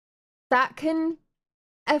can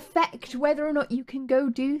affect whether or not you can go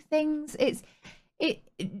do things.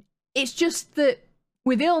 It's just that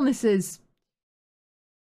with illnesses,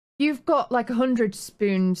 you've got like 100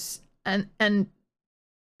 spoons, and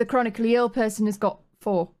the chronically ill person has got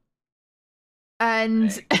 4,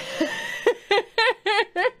 and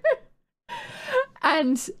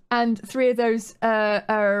and 3 of those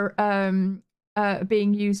are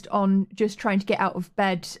being used on just trying to get out of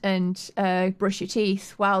bed and brush your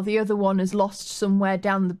teeth, while the other one is lost somewhere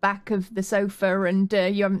down the back of the sofa, and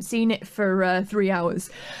you haven't seen it for 3 hours.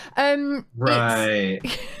 Right.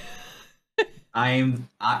 I'm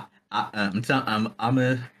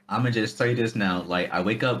gonna just tell you this now. Like, I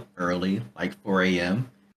wake up early, like 4 a.m.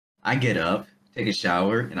 I get up, take a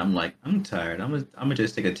shower, and I'm like, I'm tired. I'm gonna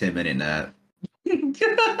just take a 10-minute nap.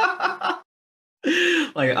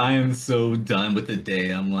 Like, I am so done with the day.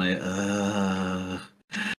 I'm like,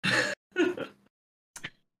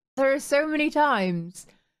 There are so many times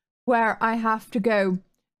where I have to go,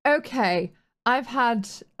 okay, I've had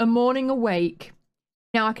a morning awake.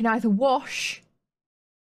 Now I can either wash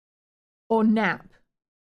or nap.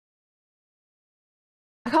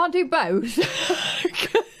 I can't do both.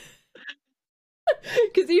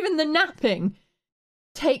 Because even the napping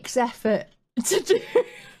takes effort to do.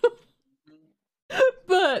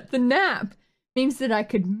 But the nap means that I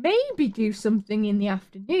could maybe do something in the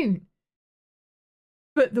afternoon.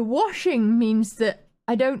 But the washing means that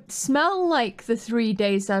I don't smell like the 3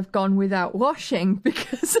 days I've gone without washing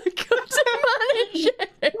because I couldn't manage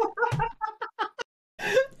it.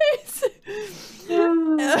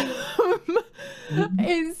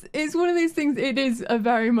 It's one of these things. It is a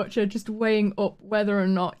very much a just weighing up whether or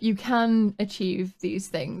not you can achieve these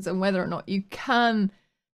things and whether or not you can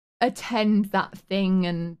attend that thing,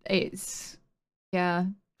 and it's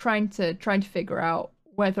trying to figure out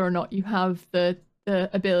whether or not you have the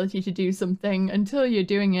ability to do something until you're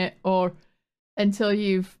doing it or until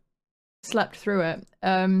you've slept through it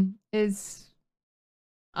is,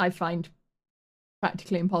 I find,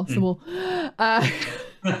 practically impossible.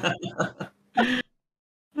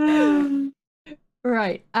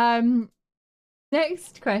 Right.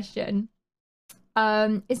 Next question.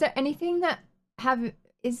 Is there anything that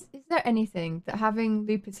is there anything that having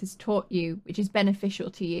lupus has taught you which is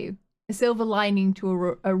beneficial to you? A silver lining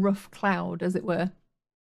to a rough cloud, as it were.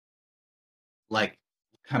 like,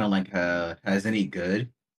 kind of like, has any good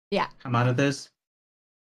come out of this?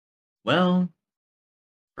 Well,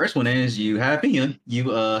 first one is you have me on. You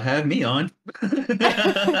have me on.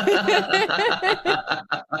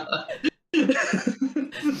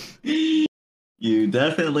 You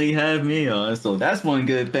definitely have me on, so that's one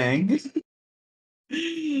good thing.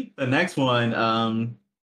 The next one,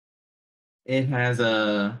 it has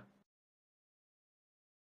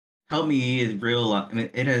helped me realize. I mean,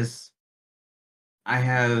 it has. I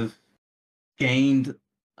have gained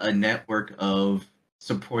a network of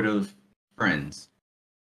supportive friends.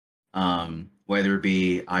 Whether it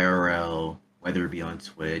be IRL, whether it be on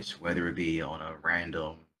Twitch, whether it be on a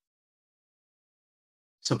random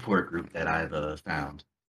support group that I've found.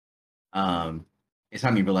 It's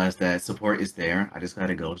helped me realize that support is there. I just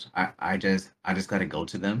gotta go. I just gotta go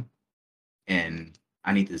to them, and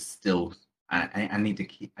I need to still. I need to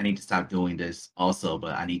keep. I need to stop doing this also,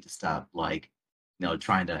 but I need to stop, like,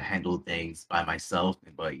 trying to handle things by myself.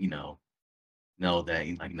 But know that,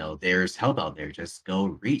 like, there's help out there. Just go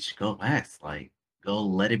reach, go ask, like, go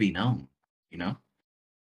let it be known. You know,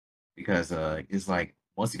 because it's like,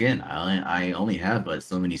 once again, I only have but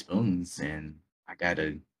so many spoons, and I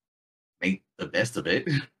gotta make the best of it.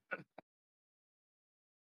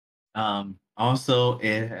 Also,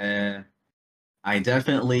 I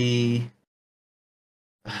definitely,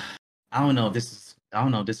 I don't know if this is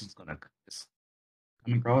gonna just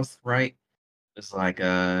come across right. It's like,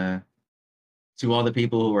 to all the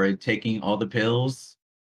people who are taking all the pills,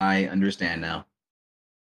 I understand now.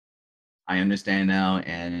 I understand now,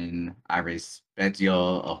 and I respect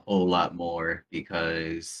y'all a whole lot more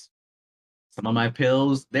because some of my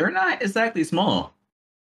pills, they're not exactly small.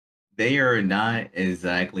 They are not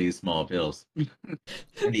exactly small pills.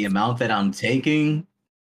 And the amount that I'm taking,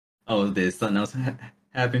 oh, did something else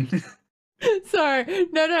happen? Sorry,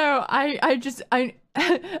 no. I just I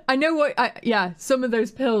know what. Some of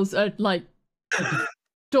those pills are like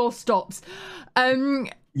door stops.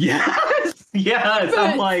 Yes, yes. But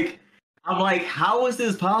I'm like, how is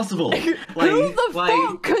this possible? Like, who the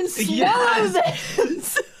fuck can swallow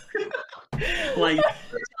this? Like,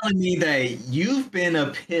 you're telling me that you've been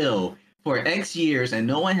a pill for X years and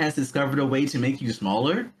no one has discovered a way to make you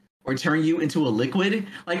smaller or turn you into a liquid?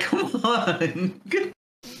 Like, come on.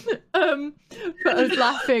 But I was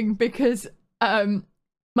laughing because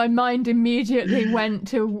my mind immediately went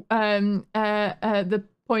to the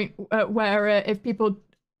point where if people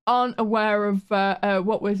aren't aware of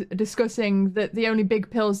what we're discussing, that the only big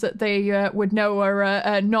pills that they would know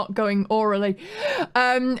are not going orally.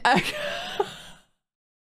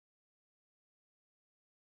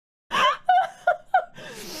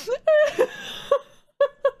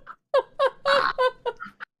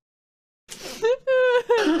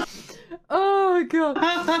 Oh god.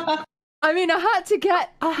 I mean, I had to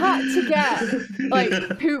get like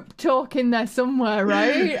poop talk in there somewhere,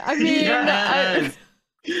 right? I mean, yes.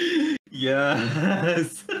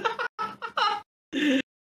 Yes.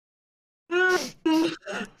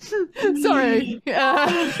 Sorry.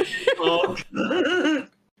 Oh,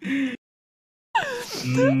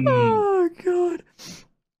 Oh god.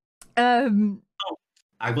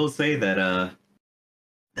 I will say that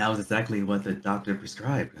that was exactly what the doctor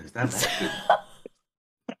prescribed. 'Cause that's actually...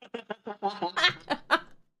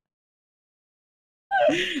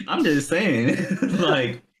 I'm just saying,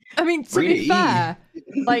 like. I mean, to be fair,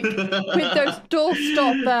 like with those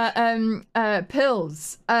doorstop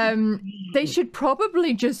pills, they should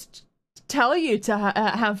probably just tell you to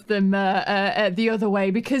have them the other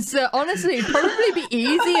way, because honestly, it'd probably be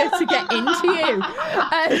easier to get into you.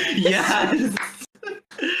 Yes.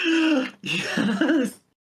 Yes.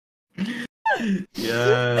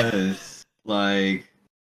 Yes. Like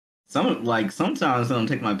sometimes when I'm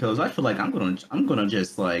taking my pills, I feel like I'm gonna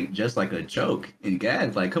just like a choke and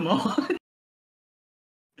gag. Like, come on.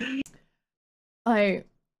 I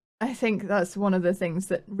think that's one of the things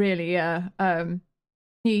that really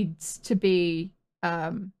needs to be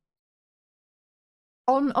on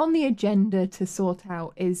the agenda to sort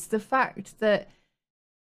out, is the fact that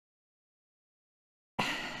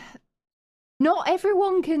not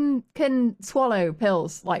everyone can swallow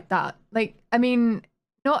pills like that. Like, I mean,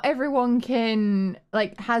 not everyone can,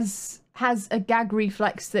 like, has a gag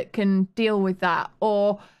reflex that can deal with that,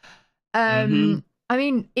 or I mean,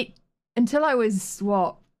 it until I was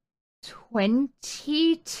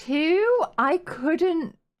 22, I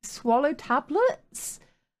couldn't swallow tablets.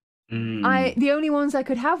 The only ones I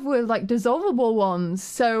could have were like dissolvable ones.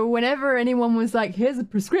 So whenever anyone was like, "Here's a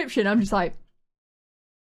prescription," I'm just like,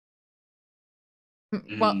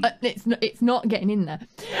 well, it's not getting in there.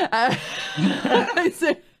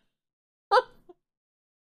 So, but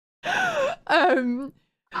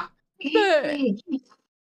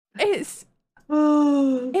it's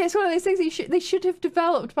one of those things. They should have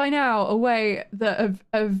developed by now a way that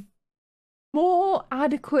of more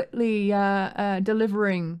adequately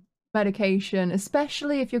delivering medication,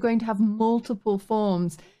 especially if you're going to have multiple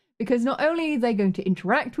forms, because not only are they going to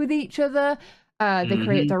interact with each other, they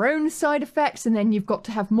create their own side effects, and then you've got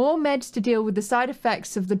to have more meds to deal with the side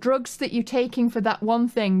effects of the drugs that you're taking for that one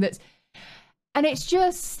thing. And it's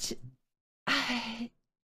just,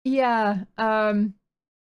 yeah.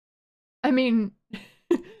 I mean,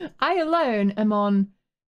 I alone am on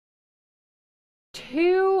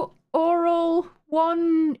 2 oral,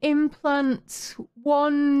 1 implant,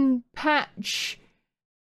 1 patch.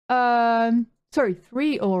 Sorry,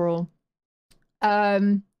 3 oral.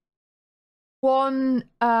 1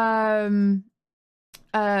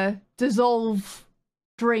 dissolve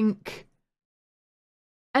drink.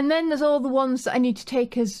 And then there's all the ones that I need to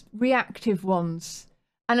take as reactive ones.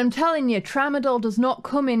 And I'm telling you, tramadol does not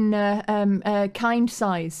come in kind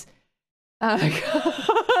size.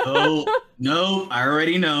 Oh, no, I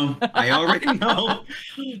already know. Tramadol,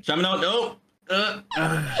 no. But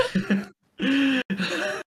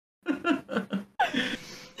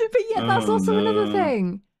yeah, that's also another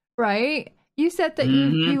thing, right? You said that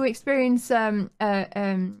you experience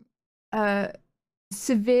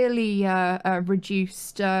severely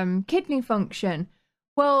reduced kidney function.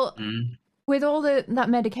 Well, with all that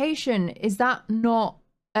medication, is that not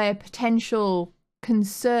a potential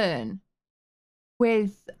concern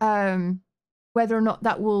with whether or not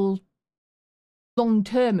that will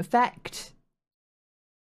long-term affect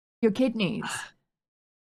your kidneys?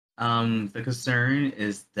 The concern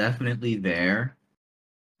is definitely there,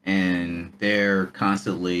 and they're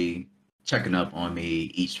constantly checking up on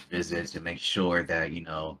me each visit to make sure that, you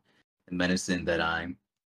know, the medicine that I'm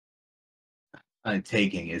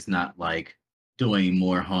taking is not like doing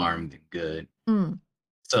more harm than good.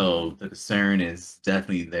 So the concern is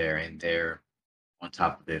definitely there, and they're on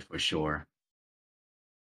top of it for sure.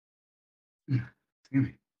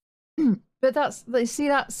 But that's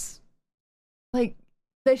like,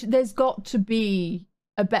 there's got to be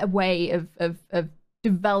a better way of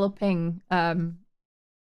developing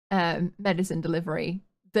medicine delivery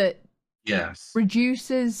that Yes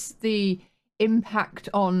reduces the impact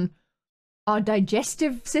on our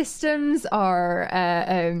digestive systems,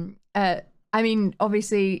 I mean,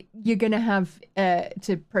 obviously, you're gonna have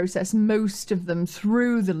to process most of them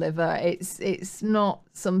through the liver. It's not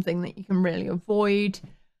something that you can really avoid,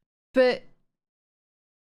 but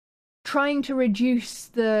trying to reduce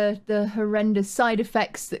the horrendous side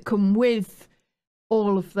effects that come with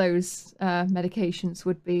all of those medications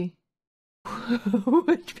would be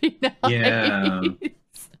would be nice. Yeah,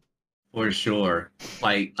 for sure.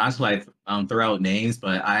 Like, not to like throw out names,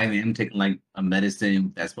 but I am taking like a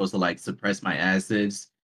medicine that's supposed to like suppress my acids,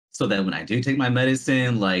 so that when I do take my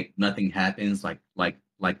medicine, like nothing happens. Like I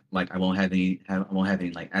won't have I won't have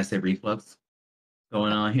any like acid reflux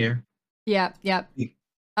going on here. Yeah, yeah.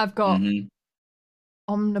 I've got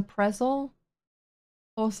Mm-hmm. omeprazole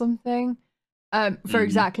or something for Mm-hmm.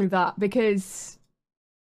 exactly that, because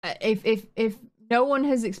if no one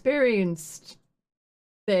has experienced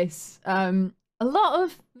this, a lot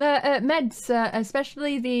of the meds,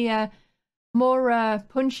 especially the more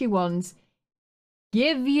punchy ones,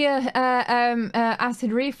 give you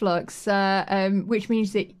acid reflux, which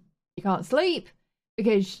means that you can't sleep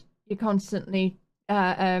because you're constantly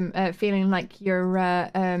feeling like your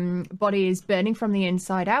body is burning from the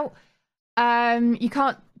inside out. You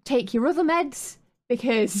can't take your other meds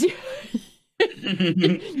because you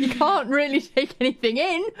can't really take anything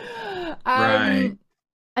in. Right.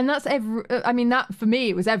 And that's I mean, that for me,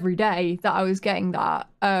 it was every day that I was getting that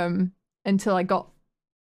until I got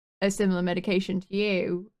a similar medication to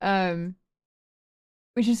you,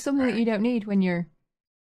 which is something that Right. you don't need when you're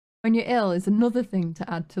ill. Is another thing to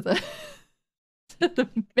add to the to the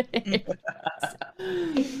mix.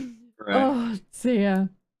 Right. Oh dear.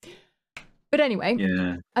 But anyway,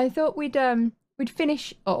 Yeah. I thought we'd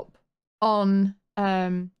finish up on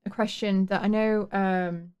a question that I know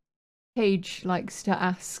Paige likes to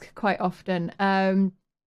ask quite often.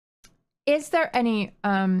 Is there any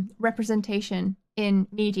representation in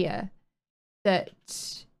media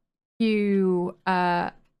that you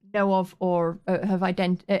know of or have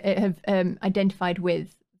identified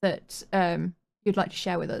with that you'd like to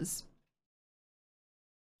share with us?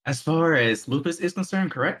 As far as lupus is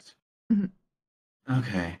concerned, correct? Mhm.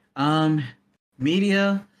 Okay.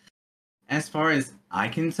 Media, as far as I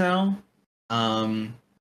can tell, um,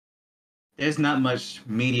 there's not much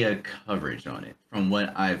media coverage on it from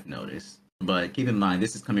what I've noticed. But keep in mind,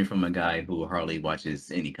 this is coming from a guy who hardly watches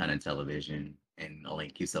any kind of television and only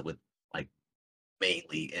keeps up with like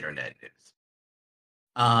mainly internet news.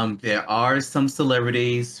 There are some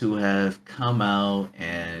celebrities who have come out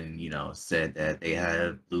and said that they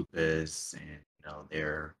have lupus and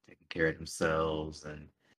they're taking care of themselves and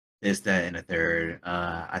this, that, and a third.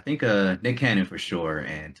 I think Nick Cannon for sure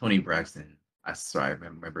and Tony Braxton. I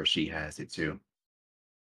remember she has it too.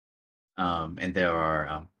 And there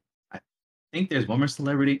are I think there's one more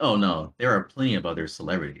celebrity. Oh no, there are plenty of other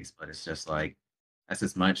celebrities, but it's just like that's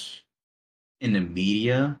as much in the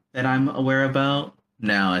media that I'm aware about.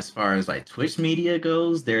 Now, as far as like Twitch media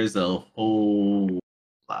goes, there's a whole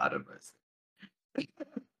lot of us.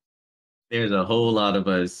 There's a whole lot of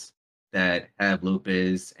us that have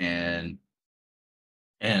lupus, and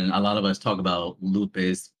a lot of us talk about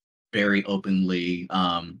lupus very openly.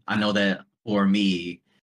 I know that for me,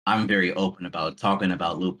 I'm very open about talking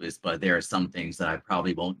about lupus, but there are some things that I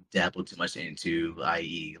probably won't dabble too much into,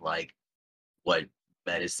 i.e., like what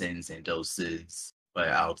medicines and doses, but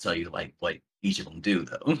I'll tell you like what each of them do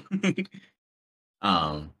though.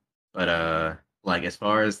 um, but like as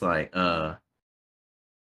far as like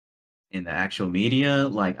in the actual media,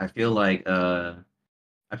 like I feel like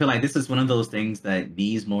this is one of those things that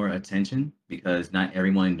needs more attention because not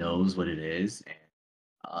everyone knows what it is.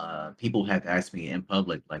 And people have asked me in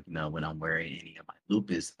public, like, when I'm wearing any of my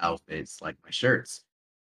lupus outfits, like my shirts,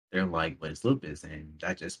 they're like, what is lupus? And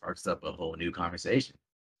that just sparks up a whole new conversation.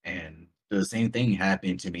 And the same thing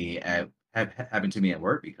happened to me at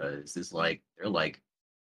work because it's like they're like,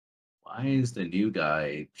 why is the new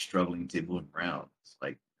guy struggling to move around? It's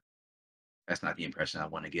like that's not the impression I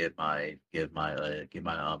want to give my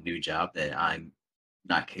new job, that I'm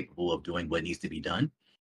not capable of doing what needs to be done.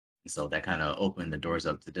 And so that kind of opened the doors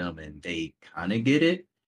up to them, and they kind of get it.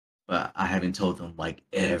 But I haven't told them like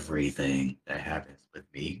everything that happens with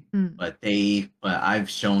me. Mm. But I've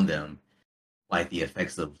shown them like the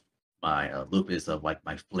effects of my lupus, of like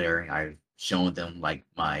my flaring. I've shown them like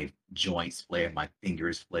my joints flare, my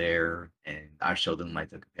fingers flare, and I showed them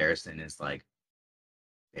like the comparison. It's like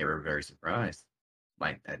they were very surprised,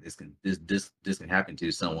 like that this can happen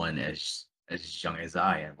to someone as young as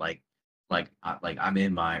I am. Like I'm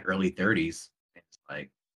in my early 30s. It's like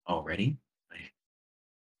already, like,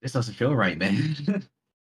 this doesn't feel right, man.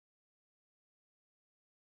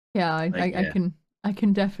 Yeah, Like, yeah, I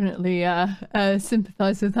can definitely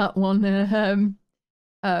sympathize with that one.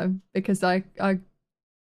 Because I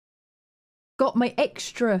got my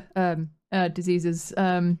extra diseases.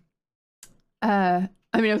 I mean,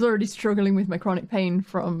 I was already struggling with my chronic pain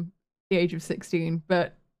from the age of 16,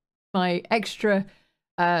 but my extra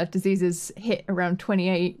diseases hit around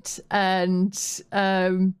 28, and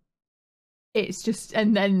it's just,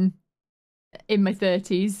 and then in my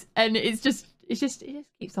 30s, and it just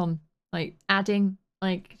keeps on like adding,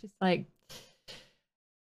 like just like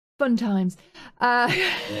fun times.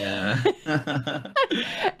 yeah.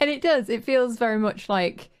 And it does. It feels very much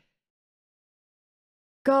like,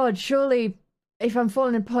 God, surely if I'm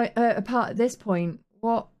falling apart at this point,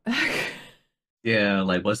 what? Yeah,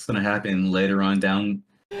 like what's gonna happen later on down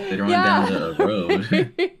Yeah. the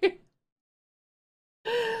road?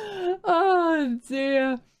 Oh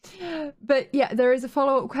dear. But yeah, there is a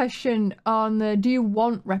follow-up question on the do you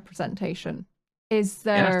want representation? Is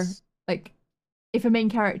there Yes. like if a main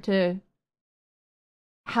character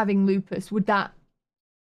having lupus, would that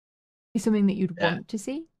be something that you'd That want to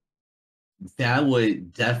see? that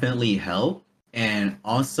would definitely help. And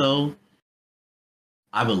also,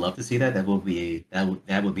 I would love to see that. That would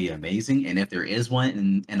be amazing. And if there is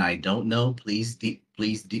one and I don't know,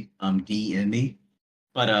 DM me.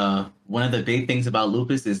 But one of the big things about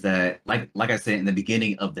lupus is that like I said in the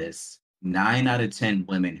beginning of this, 9 out of 10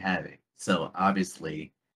 women have it. So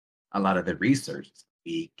obviously a lot of the research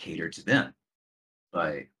we cater to them.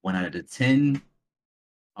 But 1 out of 10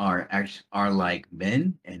 are like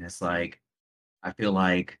men, and it's like I feel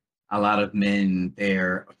like a lot of men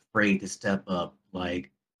they're afraid to step up. Like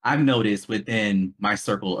I've noticed within my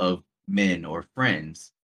circle of men or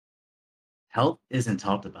friends, health isn't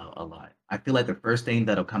talked about a lot. I feel like the first thing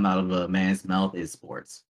that'll come out of a man's mouth is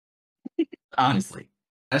sports. Honestly,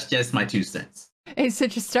 that's just my 2 cents. It's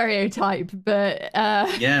such a stereotype, but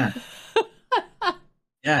Yeah,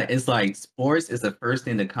 yeah, it's like sports is the first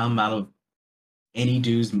thing to come out of any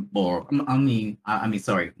dude's or I mean,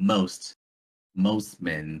 sorry, most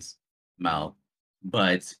men's mouth,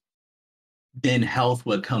 but then health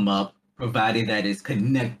would come up provided that it's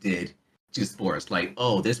connected to sports. Like,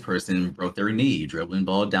 oh, this person broke their knee dribbling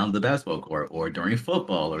ball down the basketball court, or during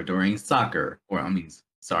football, or during soccer, or I mean,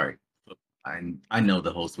 sorry, I know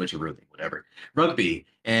the whole switcheroo thing, whatever, rugby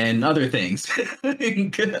and other things.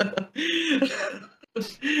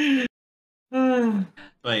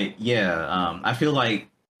 But yeah, I feel like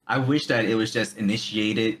I wish that it was just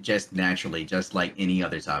initiated just naturally, just like any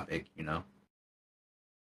other topic, you know?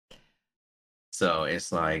 So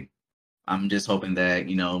it's like I'm just hoping that,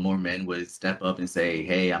 more men would step up and say,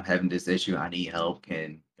 "Hey, I'm having this issue. I need help.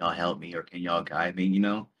 Can y'all help me or can y'all guide me?"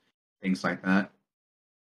 Things like that.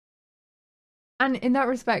 and in that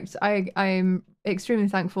respect, I'm extremely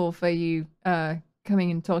thankful for you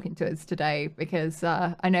coming and talking to us today because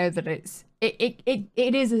I know that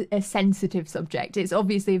it is a sensitive subject. It's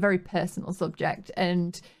obviously a very personal subject,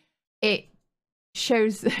 and it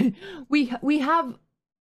shows we have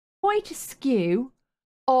quite a skew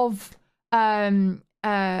of um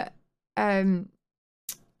uh um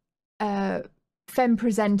femme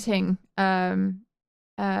presenting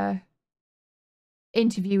uh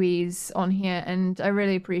interviewees on here, and I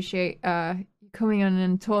really appreciate you coming on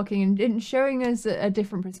and talking and showing us a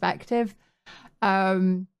different perspective,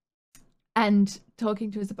 um, and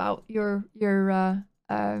talking to us about your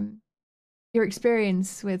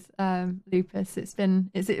experience with lupus. It's been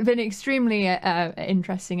extremely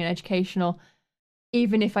interesting and educational,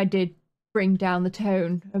 even if I did bring down the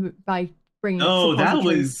tone by bringing up Oh,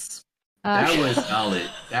 suppositories. that was solid.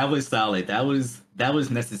 That was solid. That was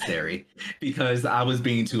necessary because I was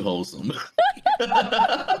being too wholesome.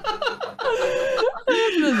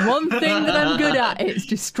 There's one thing that I'm good at. It's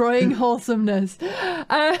destroying wholesomeness.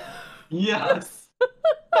 Yes.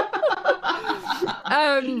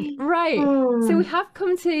 Right. So we have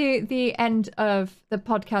come to the end of the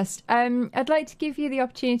podcast. I'd like to give you the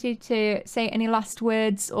opportunity to say any last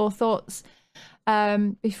words or thoughts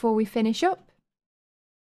before we finish up.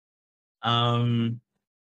 Um.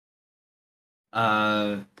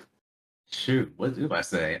 Uh. Shoot. What do I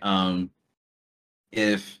say?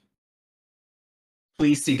 If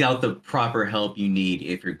please seek out the proper help you need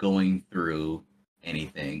if you're going through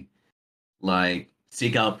anything. Like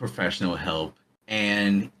seek out professional help.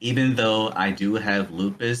 And even though I do have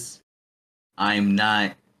lupus, I'm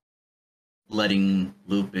not letting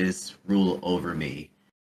lupus rule over me.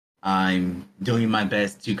 I'm doing my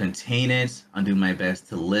best to contain it. I'm doing my best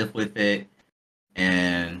to live with it.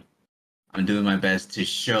 And I'm doing my best to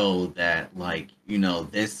show that, like,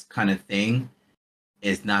 this kind of thing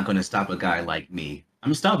is not going to stop a guy like me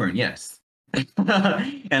I'm stubborn, yes.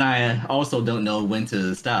 And I also don't know when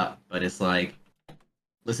to stop, but it's like,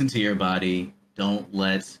 listen to your body. Don't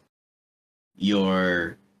let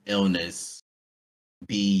your illness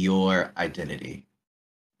be your identity.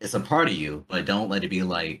 It's a part of you, but don't let it be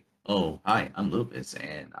like, oh, hi, I'm lupus,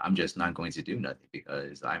 and I'm just not going to do nothing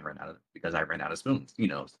because I ran out of spoons,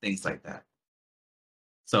 things like that.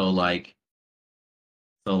 So like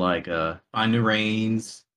find the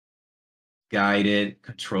reins, guide it,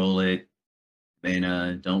 control it,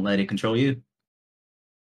 and don't let it control you.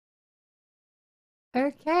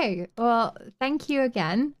 Okay, well, thank you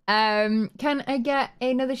again. Can I get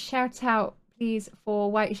another shout out, please, for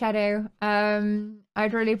White Shadow?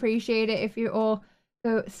 I'd really appreciate it if you all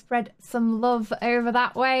go spread some love over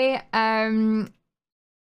that way.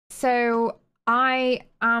 So I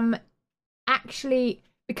am actually,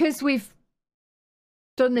 because we've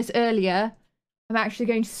done this earlier, I'm actually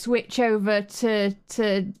going to switch over to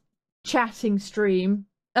chatting stream.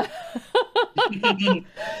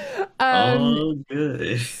 Oh,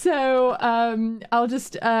 good. So I'll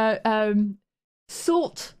just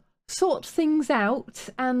sort things out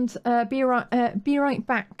and be right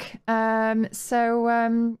back.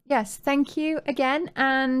 So yes, thank you again,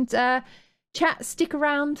 and chat, stick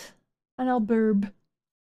around, and I'll burb.